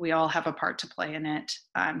 We all have a part to play in it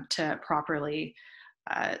to properly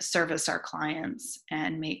service our clients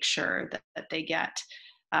and make sure that they get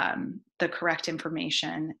the correct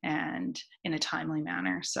information and in a timely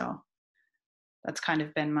manner. So that's kind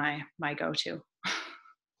of been my go-to.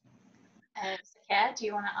 Zakia, do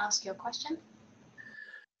you want to ask your question?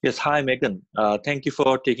 Yes, hi Megan. Thank you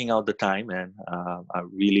for taking out the time, and I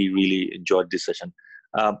really enjoyed this session.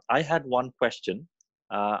 I had one question.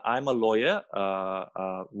 I'm a lawyer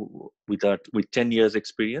with 10 years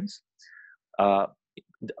experience.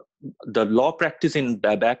 The law practice in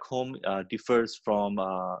back home differs from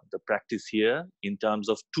the practice here in terms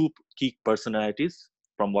of two key personalities,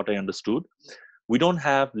 from what I understood. We don't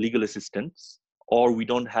have legal assistants, or we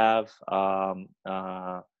don't have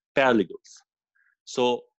paralegals.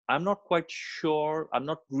 So I'm not quite sure, I'm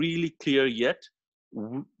not really clear yet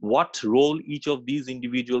what role each of these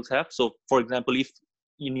individuals have. So for example, if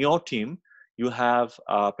in your team you have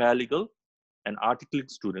a paralegal, an articling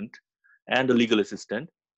student, and a legal assistant,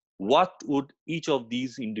 what would each of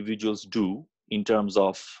these individuals do in terms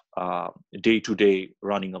of day-to-day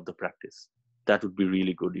running of the practice? That would be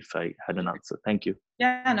really good if I had an answer. Thank you.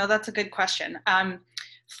 Yeah, no, that's a good question.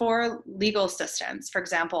 For legal assistants, for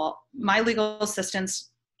example, my legal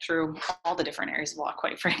assistants through all the different areas of law,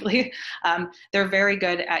 quite frankly, they're very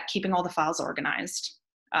good at keeping all the files organized.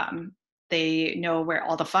 They know where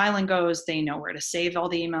all the filing goes. They know where to save all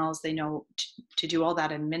the emails. They know to do all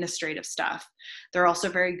that administrative stuff. They're also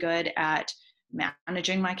very good at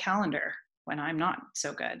managing my calendar when I'm not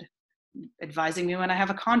so good, advising me when I have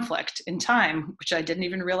a conflict in time, which I didn't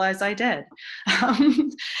even realize I did.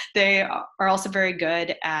 They are also very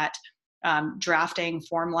good at drafting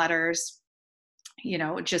form letters, you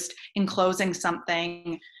know, just enclosing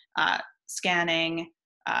something, scanning,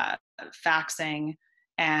 faxing,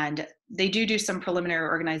 and they do some preliminary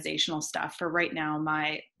organizational stuff. For right now,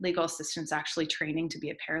 my legal assistant's actually training to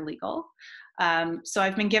be a paralegal. So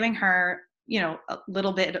I've been giving her, you know, a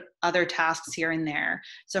little bit of other tasks here and there.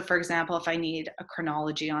 So for example, if I need a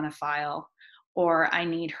chronology on a file, or I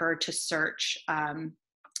need her to search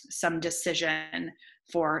some decision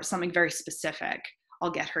for something very specific,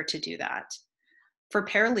 I'll get her to do that. For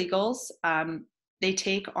paralegals, they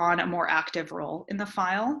take on a more active role in the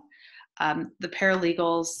file. The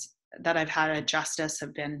paralegals that I've had at Justice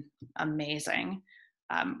have been amazing.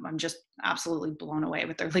 I'm just absolutely blown away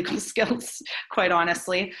with their legal skills, quite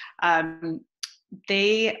honestly.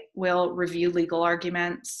 They will review legal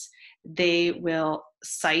arguments. They will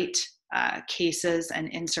cite cases and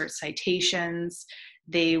insert citations.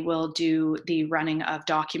 They will do the running of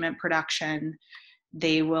document production.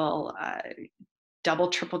 They will double,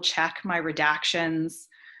 triple check my redactions.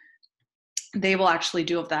 They will actually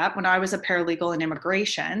do all that. When I was a paralegal in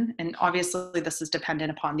immigration, and obviously this is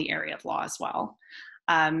dependent upon the area of law as well.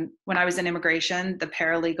 When I was in immigration, the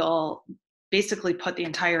paralegal basically put the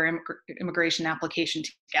entire immigration application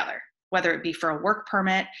together, whether it be for a work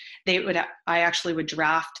permit. I actually would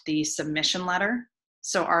draft the submission letter,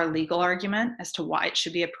 so our legal argument as to why it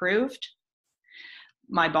should be approved.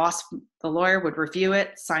 My boss, the lawyer, would review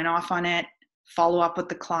it, sign off on it, follow up with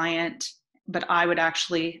the client, but I would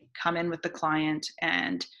actually come in with the client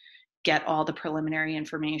and get all the preliminary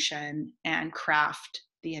information and craft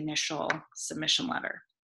the initial submission letter.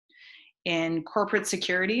 In corporate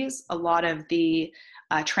securities, a lot of the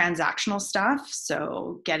transactional stuff,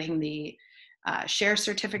 so getting the share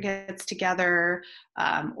certificates together,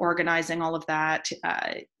 organizing all of that,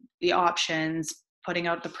 the options, putting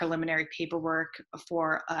out the preliminary paperwork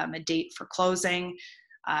for a date for closing.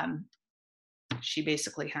 She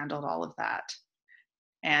basically handled all of that.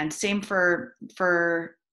 And same for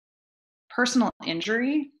personal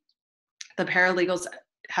injury. The paralegals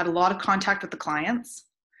had a lot of contact with the clients,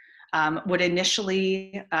 would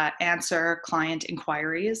initially answer client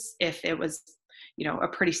inquiries if it was, you know, a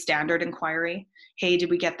pretty standard inquiry. Hey, did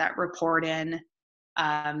we get that report in?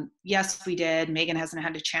 Yes, we did. Megan hasn't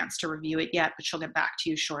had a chance to review it yet, but she'll get back to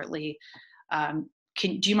you shortly. Do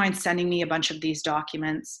you mind sending me a bunch of these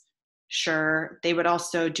documents? Sure. They would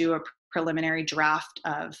also do a preliminary draft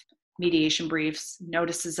of mediation briefs,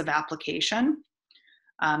 notices of application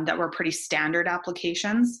that were pretty standard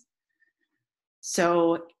applications.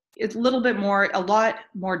 So it's a lot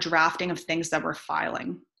more drafting of things that we're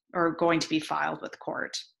filing or going to be filed with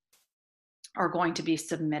court or going to be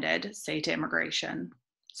submitted, say, to immigration.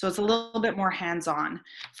 So it's a little bit more hands-on.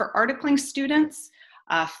 For articling students,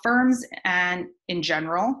 firms and in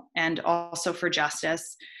general, and also for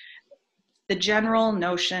justice, the general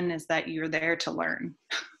notion is that you're there to learn.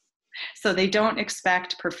 So they don't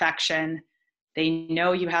expect perfection. They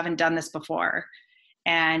know you haven't done this before.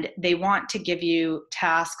 And they want to give you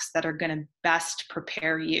tasks that are going to best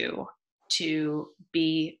prepare you to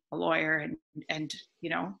be a lawyer and you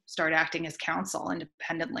know, start acting as counsel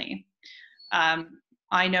independently.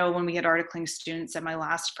 I know when we had articling students at my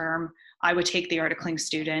last firm, I would take the articling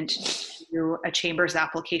student to a chambers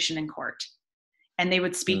application in court, and they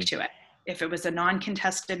would speak to it. If it was a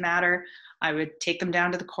non-contested matter, I would take them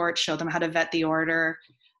down to the court, show them how to vet the order.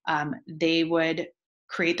 They would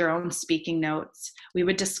create their own speaking notes. We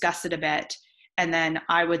would discuss it a bit, and then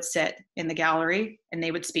I would sit in the gallery and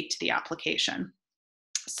they would speak to the application.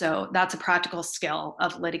 So that's a practical skill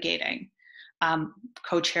of litigating.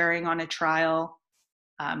 Co-chairing on a trial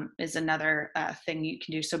is another thing you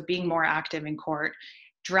can do. So being more active in court,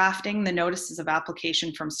 drafting the notices of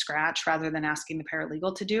application from scratch rather than asking the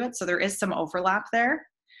paralegal to do it. So there is some overlap there,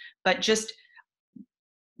 but just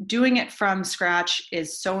doing it from scratch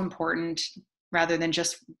is so important rather than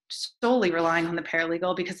just solely relying on the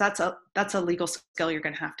paralegal, because that's a legal skill you're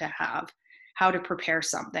going to have how to prepare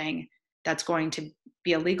something that's going to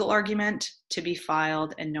be a legal argument to be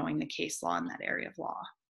filed, and knowing the case law in that area of law.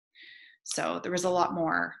 So there was a lot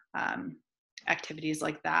more activities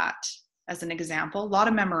like that. As an example, a lot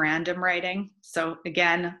of memorandum writing. So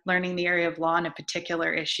again, learning the area of law on a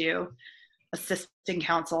particular issue, assisting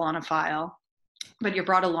counsel on a file, but you're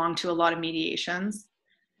brought along to a lot of mediations.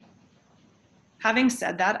 Having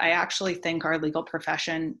said that, I actually think our legal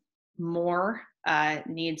profession more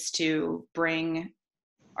needs to bring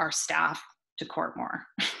our staff to court more.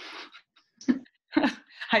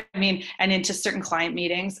 I mean, and into certain client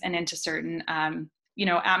meetings and into certain,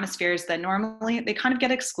 atmospheres that normally they kind of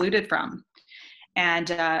get excluded from.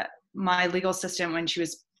 And my legal assistant, when she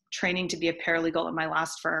was training to be a paralegal at my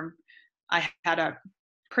last firm, I had a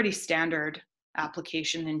pretty standard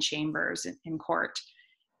application in chambers in court.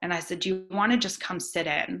 And I said, do you want to just come sit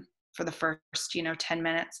in for the first, 10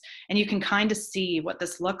 minutes? And you can kind of see what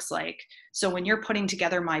this looks like. So when you're putting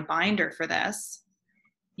together my binder for this,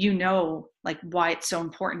 like why it's so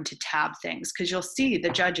important to tab things, because you'll see the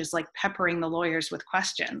judges like peppering the lawyers with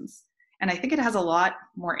questions. And I think it has a lot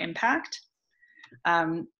more impact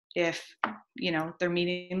if, they're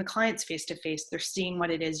meeting the clients face to face, they're seeing what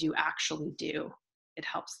it is you actually do. It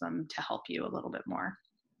helps them to help you a little bit more.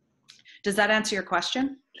 Does that answer your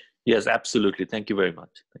question? Yes, absolutely. Thank you very much.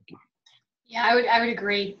 Thank you. Yeah, I would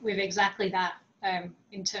agree with exactly that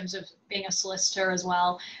in terms of being a solicitor as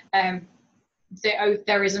well.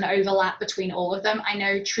 There is an overlap between all of them. I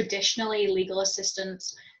know traditionally legal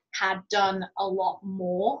assistants had done a lot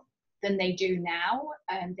more than they do now.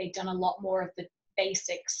 They've done a lot more of the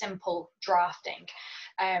basic, simple drafting,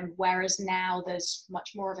 whereas now there's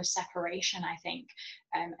much more of a separation, I think,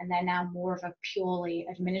 and they're now more of a purely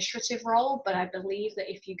administrative role. But I believe that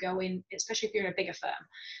if you go in, especially if you're in a bigger firm,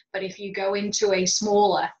 but if you go into a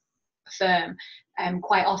smaller firm,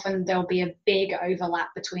 quite often there'll be a big overlap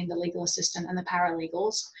between the legal assistant and the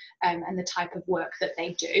paralegals, and the type of work that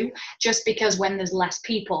they do, just because when there's less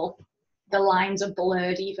people, the lines are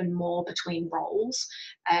blurred even more between roles.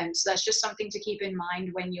 So that's just something to keep in mind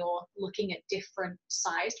when you're looking at different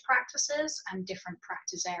sized practices and different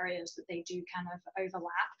practice areas that they do kind of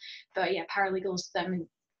overlap. But yeah, paralegals,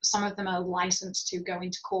 some of them are licensed to go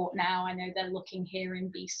into court now. I know they're looking here in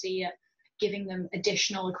BC at giving them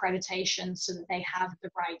additional accreditation so that they have the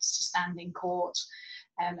rights to stand in court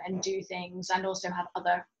and do things, and also have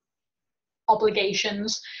other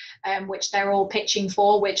obligations, which they're all pitching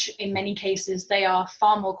for, which in many cases they are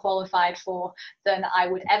far more qualified for than I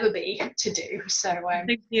would ever be to do. So I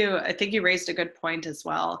think you raised a good point as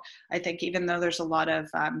well. I think even though there's a lot of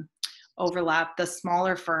overlap, the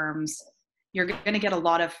smaller firms, you're going to get a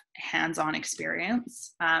lot of hands-on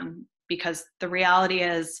experience, because the reality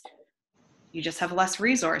is you just have less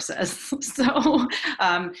resources. So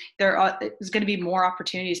there's going to be more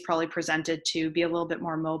opportunities probably presented to be a little bit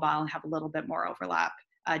more mobile and have a little bit more overlap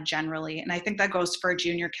generally. And I think that goes for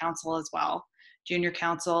junior counsel as well. Junior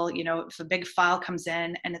counsel, if a big file comes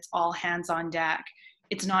in and it's all hands on deck,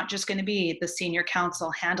 it's not just going to be the senior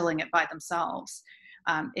counsel handling it by themselves.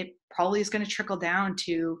 It probably is going to trickle down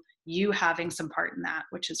to you having some part in that,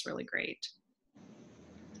 which is really great.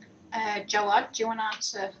 Jawad, do you want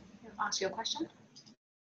to ask your question?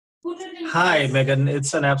 Hi, Megan.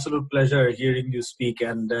 It's an absolute pleasure hearing you speak.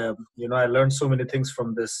 And, I learned so many things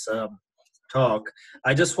from this talk.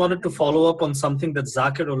 I just wanted to follow up on something that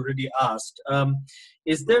Zakir already asked.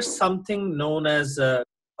 Is there something known as a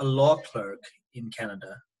law clerk in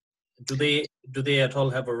Canada? Do they at all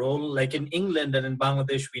have a role? Like in England and in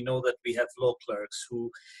Bangladesh, we know that we have law clerks who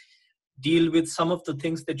deal with some of the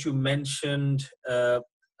things that you mentioned, a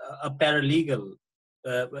paralegal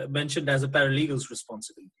mentioned as a paralegal's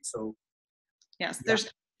responsibility. So yes, yeah.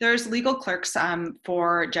 there's legal clerks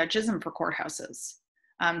for judges and for courthouses.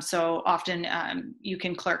 So often you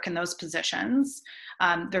can clerk in those positions.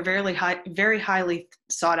 They're very highly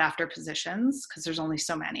sought after positions because there's only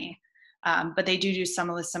so many. But they do some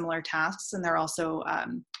of the similar tasks, and they're also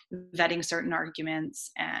vetting certain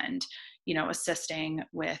arguments and assisting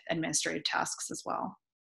with administrative tasks as well.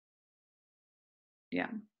 Yeah.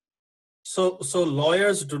 So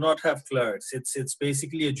lawyers do not have clerks. It's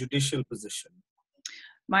basically a judicial position.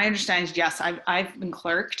 My understanding is yes, I've been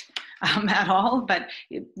clerked at all, but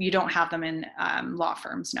you don't have them in law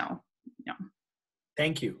firms. No.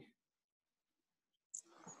 Thank you.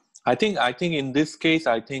 I think in this case,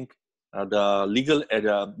 I think the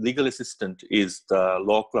legal assistant is the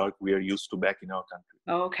law clerk we are used to back in our country.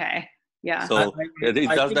 Okay. Yeah. So it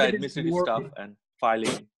does the think it is administrative more- stuff and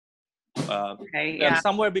filing. Okay. Yeah.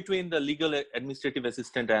 Somewhere between the legal administrative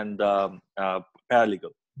assistant and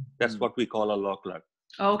paralegal. That's what we call a law clerk.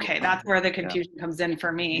 Okay. That's where the confusion comes in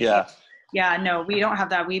for me. Yeah. Yeah, no, we don't have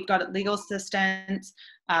that. We've got legal assistants.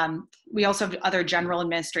 We also have other general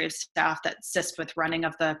administrative staff that assist with running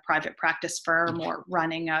of the private practice firm or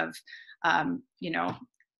running of,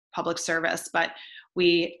 public service. But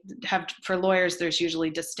we have, for lawyers, there's usually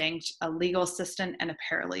distinct a legal assistant and a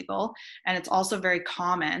paralegal. And it's also very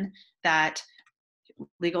common that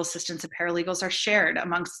legal assistants and paralegals are shared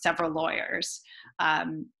amongst several lawyers.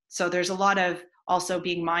 So there's a lot of also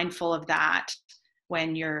being mindful of that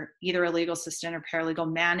when you're either a legal assistant or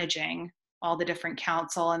paralegal managing all the different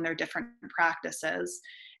counsel and their different practices.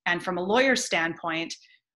 And from a lawyer's standpoint,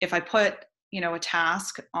 if I put, a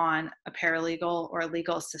task on a paralegal or a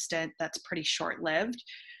legal assistant that's pretty short-lived,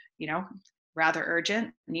 rather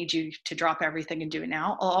urgent, need you to drop everything and do it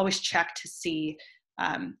now, I'll always check to see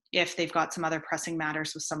if they've got some other pressing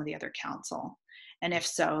matters with some of the other counsel. And if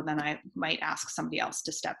so, then I might ask somebody else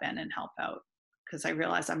to step in and help out, because I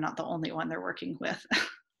realize I'm not the only one they're working with.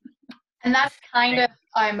 And that's kind of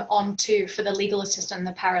I'm on to for the legal assistant and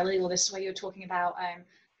the paralegal. This is where you're talking about,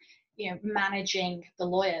 managing the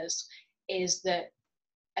lawyers. Is that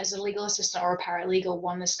as a legal assistant or a paralegal,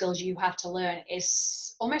 one of the skills you have to learn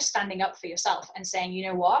is almost standing up for yourself and saying, you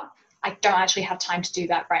know what, I don't actually have time to do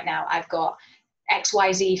that right now. I've got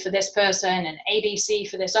XYZ for this person and ABC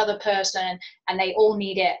for this other person, and they all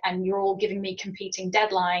need it, and you're all giving me competing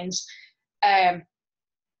deadlines. And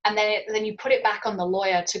then you put it back on the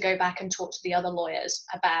lawyer to go back and talk to the other lawyers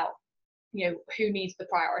about, who needs the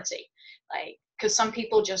priority. Because some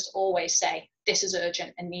people just always say, this is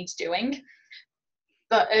urgent and needs doing.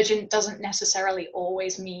 But urgent doesn't necessarily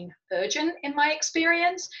always mean urgent in my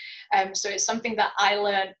experience. So it's something that I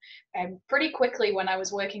learned pretty quickly when I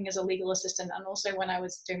was working as a legal assistant, and also when I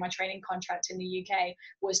was doing my training contract in the UK,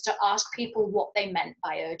 was to ask people what they meant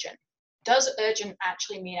by urgent. Does urgent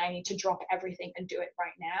actually mean I need to drop everything and do it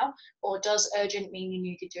right now? Or does urgent mean you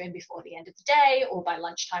need to do it before the end of the day or by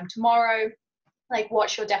lunchtime tomorrow?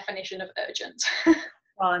 What's your definition of urgent?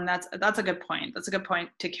 Well, and that's a good point. That's a good point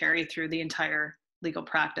to carry through the entire legal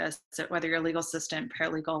practice, whether you're a legal assistant,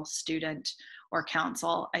 paralegal, student, or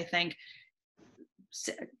counsel. I think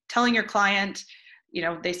telling your client,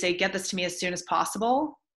 they say, get this to me as soon as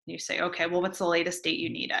possible. You say, okay, well, what's the latest date you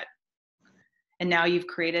need it? And now you've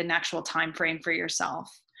created an actual time frame for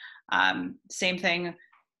yourself. Same thing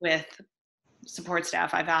with support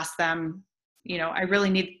staff. I've asked them, I really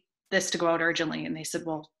need this to go out urgently. And they said,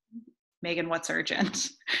 well, Megan, what's urgent?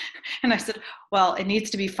 And I said, well, it needs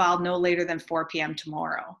to be filed no later than 4 p.m.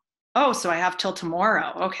 tomorrow. Oh, so I have till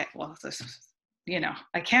tomorrow. Okay, well,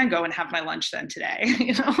 I can go and have my lunch then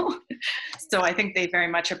today, So I think they very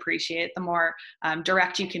much appreciate the more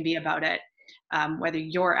direct you can be about it, whether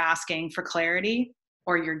you're asking for clarity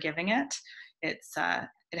or you're giving it. It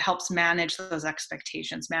helps manage those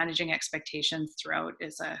expectations. Managing expectations throughout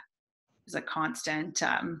is a constant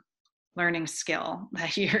learning skill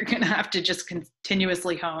that you're going to have to just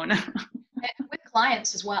continuously hone. With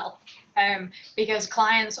clients as well, because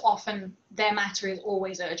clients often, their matter is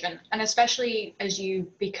always urgent, and especially as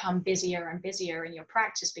you become busier and busier in your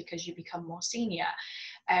practice because you become more senior,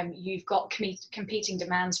 you've got competing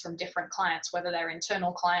demands from different clients, whether they're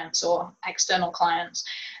internal clients or external clients,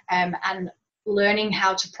 and learning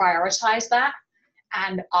how to prioritize that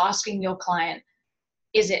and asking your client,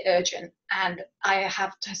 is it urgent? And I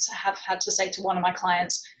have had to say to one of my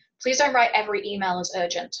clients, please don't write every email as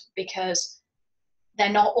urgent, because they're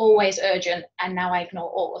not always urgent, and now I ignore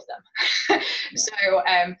all of them. So,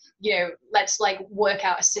 let's work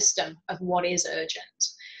out a system of what is urgent.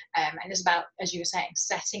 And it's about, as you were saying,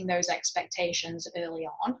 setting those expectations early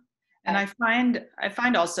on. And I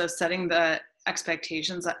find also setting the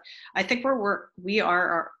expectations that I think we are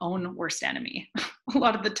our own worst enemy. A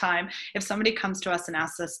lot of the time, if somebody comes to us and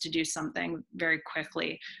asks us to do something very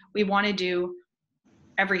quickly, we want to do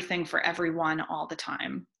everything for everyone all the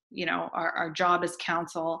time. Our job as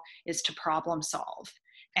counsel is to problem solve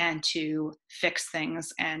and to fix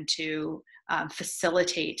things and to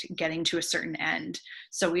facilitate getting to a certain end.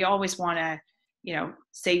 So we always want to,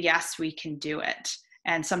 say, yes, we can do it.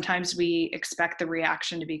 And sometimes we expect the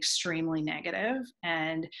reaction to be extremely negative.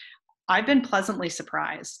 And I've been pleasantly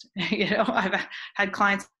surprised. I've had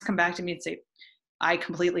clients come back to me and say, I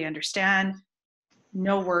completely understand.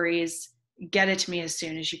 No worries. Get it to me as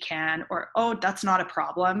soon as you can. Or, oh, that's not a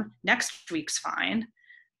problem. Next week's fine.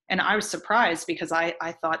 And I was surprised because I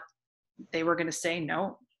thought they were going to say,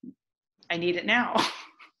 no, I need it now.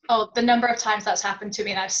 Oh, the number of times that's happened to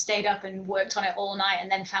me, and I've stayed up and worked on it all night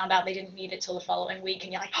and then found out they didn't need it till the following week.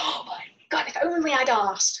 And you're like, oh my God, if only I'd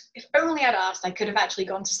asked. If only I'd asked, I could have actually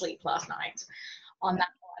gone to sleep last night on that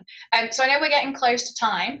one. So I know we're getting close to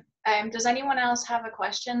time. Does anyone else have a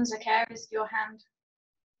question? Zakir, is your hand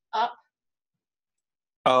up?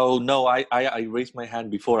 Oh, no, I raised my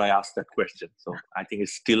hand before I asked that question. So I think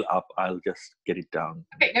it's still up. I'll just get it down.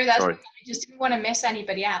 Okay, no, that's Sorry. I just didn't want to miss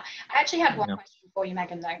anybody out. I actually had one question for you,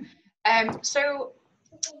 Megan, though. So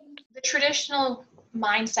the traditional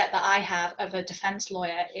mindset that I have of a defense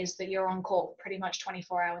lawyer is that you're on call pretty much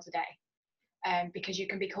 24 hours a day, because you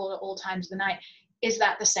can be called at all times of the night. Is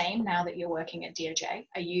that the same now that you're working at DOJ?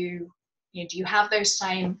 Do you have those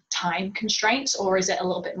same time constraints, or is it a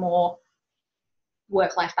little bit more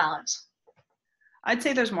work-life balance? I'd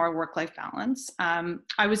say there's more work-life balance.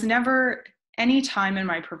 I was never, any time in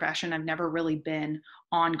my profession, I've never really been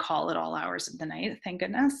on call at all hours of the night, thank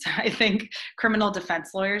goodness. I think criminal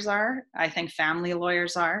defense lawyers are. I think family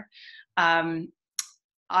lawyers are. I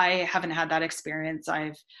haven't had that experience.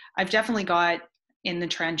 I've definitely got in the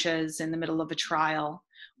trenches in the middle of a trial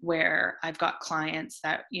where I've got clients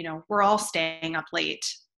that, we're all staying up late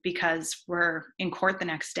because we're in court the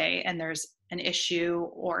next day and there's an issue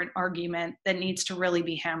or an argument that needs to really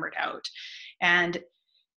be hammered out. And,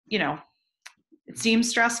 it seems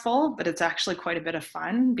stressful, but it's actually quite a bit of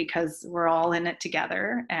fun because we're all in it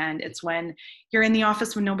together. And it's when you're in the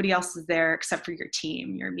office when nobody else is there except for your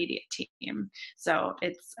team, your immediate team. So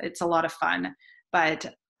it's a lot of fun, but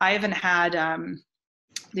I haven't had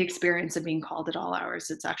the experience of being called at all hours.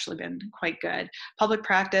 It's actually been quite good. Public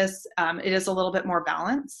practice, it is a little bit more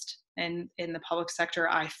balanced in the public sector,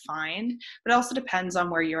 I find, but it also depends on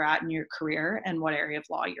where you're at in your career and what area of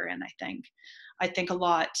law you're in, I think a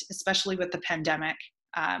lot, especially with the pandemic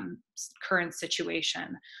current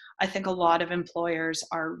situation, I think a lot of employers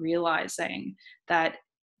are realizing that,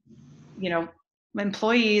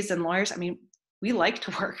 employees and lawyers, we like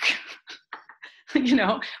to work.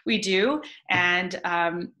 We do.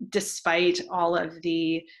 And despite all of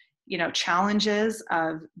the, challenges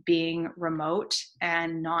of being remote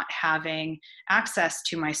and not having access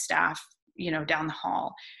to my staff, down the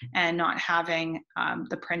hall and not having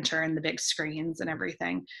the printer and the big screens and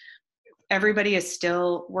everything, everybody is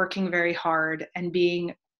still working very hard and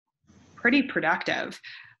being pretty productive.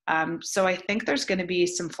 So I think there's going to be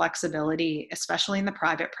some flexibility, especially in the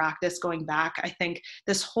private practice going back. I think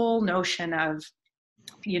this whole notion of,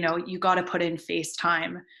 you got to put in face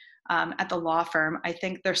time at the law firm. I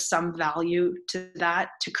think there's some value to that,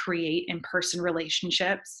 to create in-person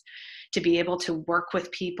relationships, to be able to work with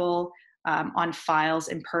people on files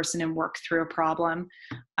in person and work through a problem.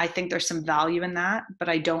 I think there's some value in that, but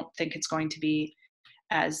I don't think it's going to be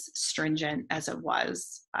as stringent as it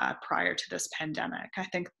was prior to this pandemic. I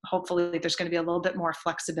think hopefully there's going to be a little bit more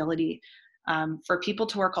flexibility for people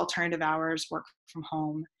to work alternative hours, work from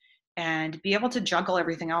home, and be able to juggle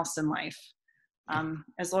everything else in life.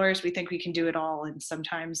 As lawyers, we think we can do it all, and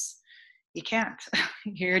sometimes you can't.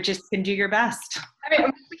 You just can do your best.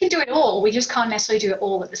 We can do it all. We just can't necessarily do it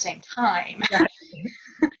all at the same time. Yeah.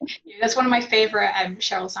 That's one of my favorite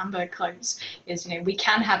Sheryl Sandberg quotes is, we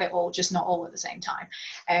can have it all, just not all at the same time.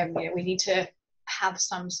 We need to have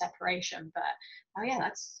some separation, but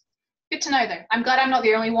that's good to know though. I'm glad I'm not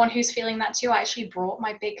the only one who's feeling that too. I actually brought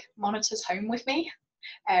my big monitors home with me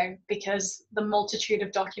because the multitude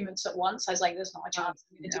of documents at once, I was like, there's not a chance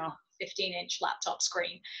I'm going to do a 15-inch laptop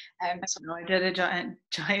screen. I did a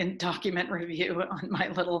giant document review on my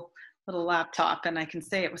little laptop, and I can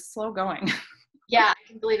say it was slow going. Yeah, I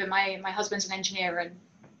can believe it. My husband's an engineer, and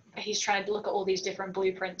he's trying to look at all these different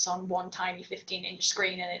blueprints on one tiny 15-inch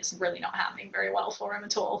screen, and it's really not happening very well for him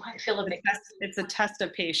at all. I feel a bit. It's a test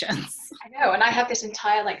of patience. I know, and I have this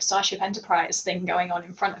entire Starship Enterprise thing going on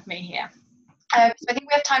in front of me here. So I think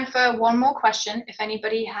we have time for one more question. If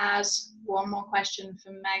anybody has one more question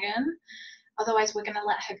for Megan, otherwise we're going to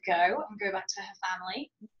let her go and go back to her family,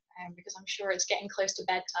 because I'm sure it's getting close to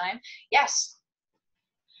bedtime. Yes.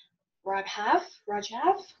 Rajav.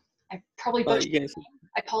 I probably butchered Yes.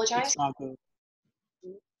 I apologize.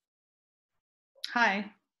 Hi.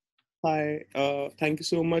 Thank you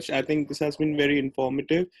so much. I think this has been very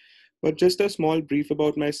informative. But just a small brief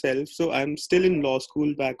about myself. So I'm still in law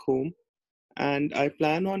school back home. and I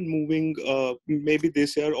plan on moving maybe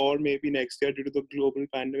this year or maybe next year. Due to the global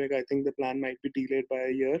pandemic, I think the plan might be delayed by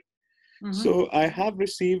a year. Mm-hmm. So I have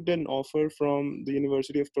received an offer from the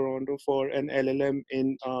University of Toronto for an LLM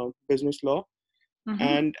in business law. Mm-hmm.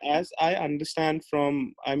 And as I understand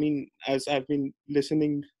as I've been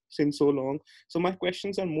listening since so long, so my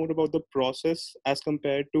questions are more about the process as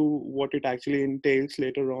compared to what it actually entails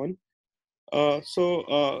later on. So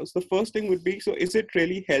the first thing would be, so is it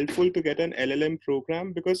really helpful to get an LLM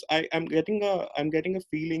program? Because I'm getting a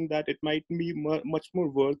feeling that it might be much more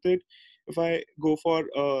worth it if I go for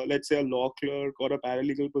let's say a law clerk or a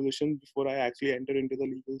paralegal position before I actually enter into the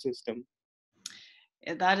legal system.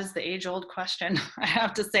 That is the age-old question. I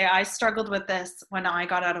have to say, I struggled with this when I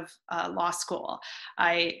got out of law school.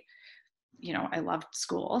 I loved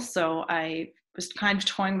school, so I was kind of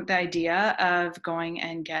toying with the idea of going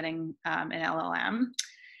and getting an LLM,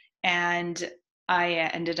 and I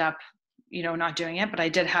ended up, not doing it. But I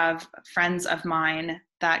did have friends of mine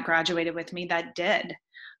that graduated with me that did.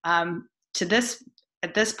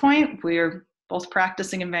 At this point, we're both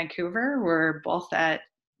practicing in Vancouver. We're both at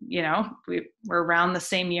we're around the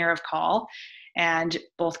same year of call, and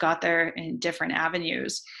both got there in different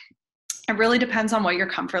avenues. It really depends on what your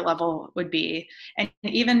comfort level would be. And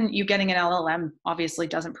even you getting an LLM obviously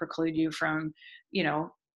doesn't preclude you from,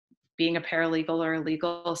 being a paralegal or a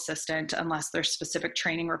legal assistant unless there's specific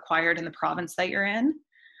training required in the province that you're in.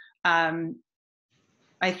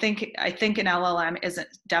 I think an LLM is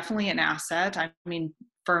definitely an asset. I mean,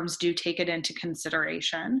 firms do take it into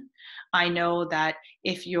consideration. I know that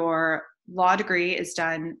if your law degree is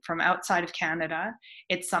done from outside of Canada,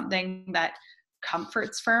 it's something that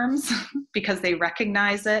comforts firms because they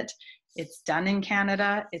recognize it. It's done in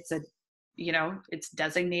Canada. It's it's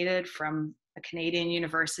designated from a Canadian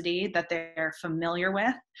university that they're familiar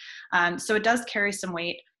with. So it does carry some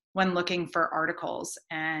weight when looking for articles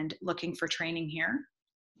and looking for training here.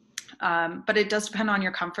 But it does depend on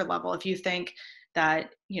your comfort level. If you think that,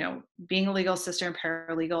 being a legal assistant or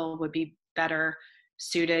paralegal would be better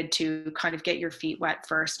suited to kind of get your feet wet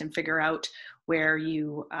first and figure out where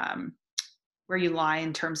you lie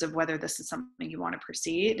in terms of whether this is something you want to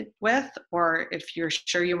proceed with, or if you're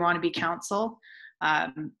sure you want to be counsel,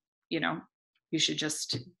 you should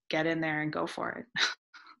just get in there and go for it.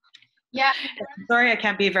 Yeah. Sorry, I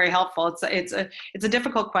can't be very helpful. It's a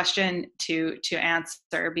difficult question to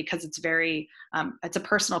answer because it's very it's a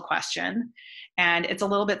personal question, and it's a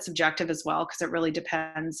little bit subjective as well because it really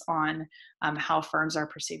depends on how firms are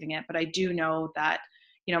perceiving it. But I do know that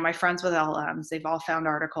my friends with LLMs, they've all found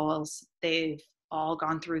articles, they've all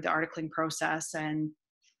gone through the articling process, and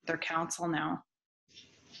they're counsel now.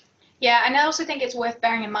 Yeah, and I also think it's worth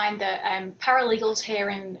bearing in mind that paralegals here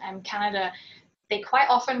in Canada, they quite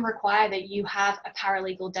often require that you have a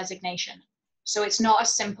paralegal designation. So it's not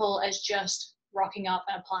as simple as just rocking up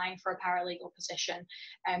and applying for a paralegal position.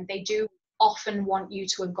 They do often want you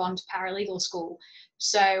to have gone to paralegal school.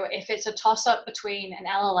 So if it's a toss-up between an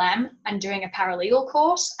LLM and doing a paralegal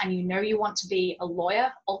course, and you want to be a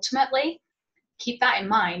lawyer ultimately, keep that in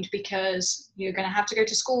mind, because you're going to have to go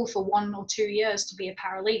to school for 1 or 2 years to be a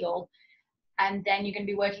paralegal, and then you're going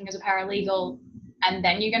to be working as a paralegal, and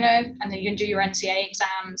then you're going to do your NCA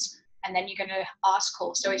exams, and then you're going to ask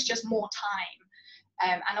course. So it's just more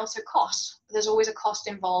time, and also cost. There's always a cost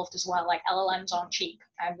involved as well. Like LLMs aren't cheap,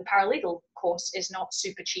 and the paralegal course is not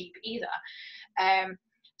super cheap either.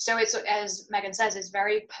 So it's, as Megan says, it's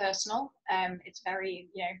very personal. It's very,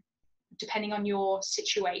 depending on your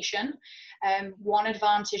situation. One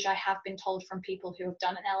advantage I have been told from people who have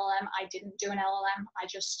done an LLM, I didn't do an LLM, I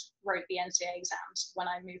just wrote the NCA exams when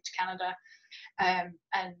I moved to Canada,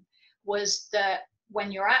 and was that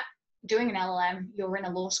when you're doing an LLM, you're in a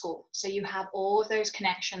law school. So you have all of those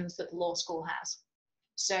connections that the law school has.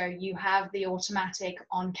 So you have the automatic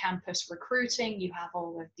on-campus recruiting, you have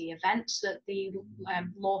all of the events that the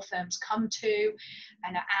law firms come to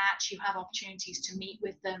and are at, you have opportunities to meet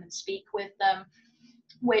with them and speak with them,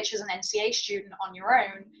 which as an NCA student on your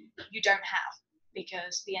own, you don't have,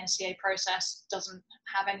 because the NCA process doesn't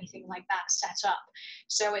have anything like that set up.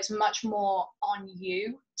 So it's much more on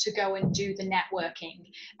you to go and do the networking,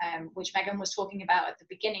 which Megan was talking about at the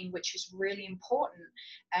beginning, which is really important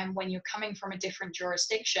when you're coming from a different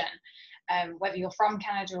jurisdiction, whether you're from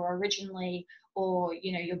Canada or originally, or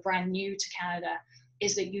you're brand new to Canada,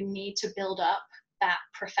 is that you need to build up that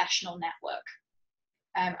professional network.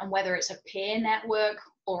 And whether it's a peer network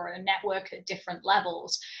or a network at different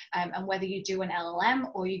levels, and whether you do an LLM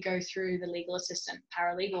or you go through the legal assistant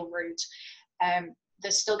paralegal route,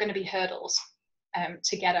 there's still going to be hurdles.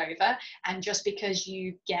 to get over. And just because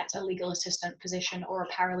you get a legal assistant position or a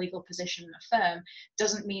paralegal position in a firm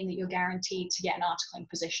doesn't mean that you're guaranteed to get an articling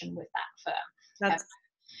position with that firm.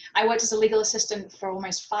 I worked as a legal assistant for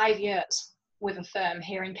almost 5 years with a firm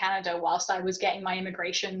here in Canada whilst I was getting my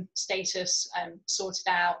immigration status sorted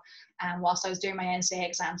out and whilst I was doing my NCA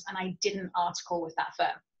exams, and I didn't article with that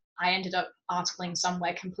firm. I ended up articling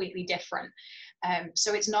somewhere completely different.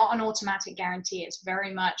 So it's not an automatic guarantee. It's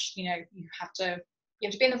very much, you have to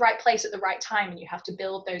be in the right place at the right time, and you have to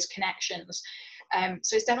build those connections.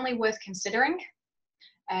 So it's definitely worth considering,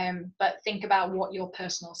 but think about what your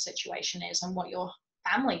personal situation is and what your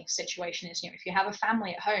family situation is. If you have a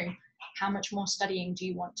family at home, how much more studying do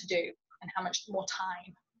you want to do, and how much more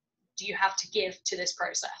time do you have to give to this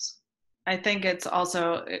process? I think it's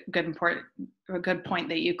also a good point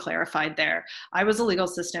that you clarified there. I was a legal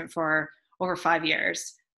assistant for over 5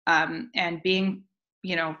 years, and being,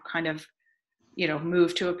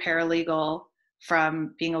 moved to a paralegal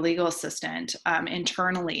from being a legal assistant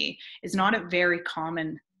internally is not a very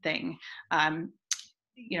common thing.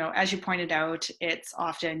 As you pointed out, it's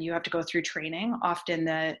often you have to go through training. Often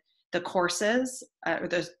the courses or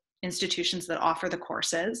the institutions that offer the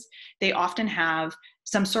courses, they often have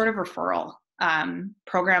some sort of referral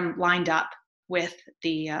program lined up with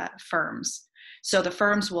the firms. So the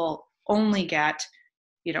firms will only get,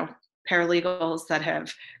 paralegals that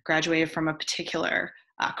have graduated from a particular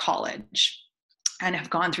college and have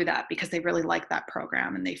gone through that because they really like that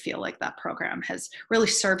program and they feel like that program has really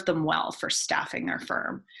served them well for staffing their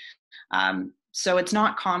firm. So it's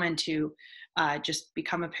not common to just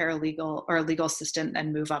become a paralegal or a legal assistant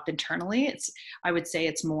and move up internally. I would say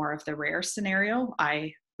it's more of the rare scenario.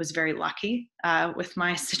 I was very lucky with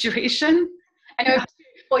my situation. I know.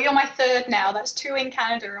 Well, you're my third now. That's 2 in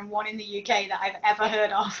Canada and 1 in the UK that I've ever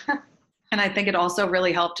heard of. And I think it also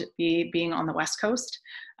really helped being on the West Coast.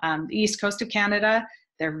 The East Coast of Canada,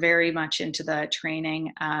 they're very much into the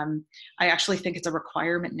training. I actually think it's a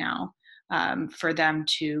requirement now for them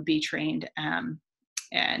to be trained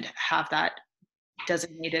and have that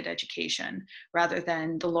designated education rather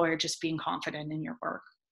than the lawyer just being confident in your work.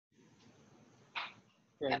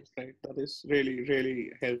 Right. That is really,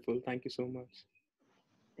 really helpful. Thank you so much.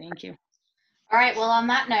 Thank you. All right, well, on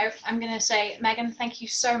that note, I'm going to say, Megan, thank you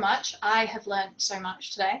so much. I have learned so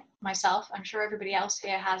much today myself. I'm sure everybody else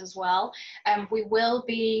here has as well. We will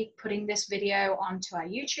be putting this video onto our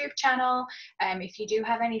YouTube channel. If you do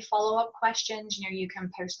have any follow-up questions, you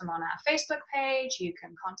can post them on our Facebook page. You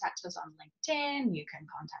can contact us on LinkedIn. You can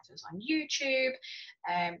contact us on YouTube.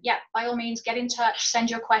 Yeah, by all means, get in touch,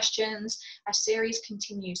 send your questions. Our series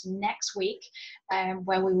continues next week,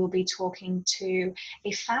 where we will be talking to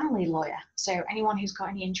a family lawyer. So anyone who's got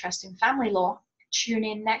any interest in family law, tune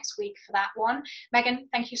in next week for that one. Megan,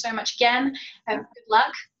 thank you so much again. Good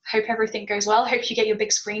luck. Hope everything goes well. Hope you get your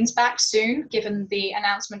big screens back soon, given the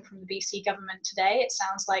announcement from the BC government today. It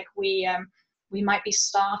sounds like we might be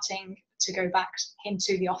starting to go back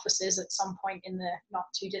into the offices at some point in the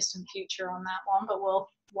not too distant future on that one, but we'll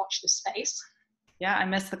watch the space. Yeah, I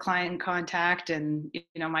miss the client contact and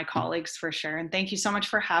my colleagues for sure. And thank you so much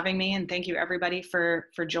for having me, and thank you everybody for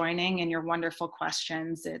joining and your wonderful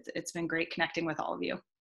questions. It's been great connecting with all of you.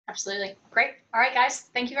 Absolutely. Great. All right,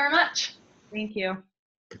 guys. Thank you very much. Thank you.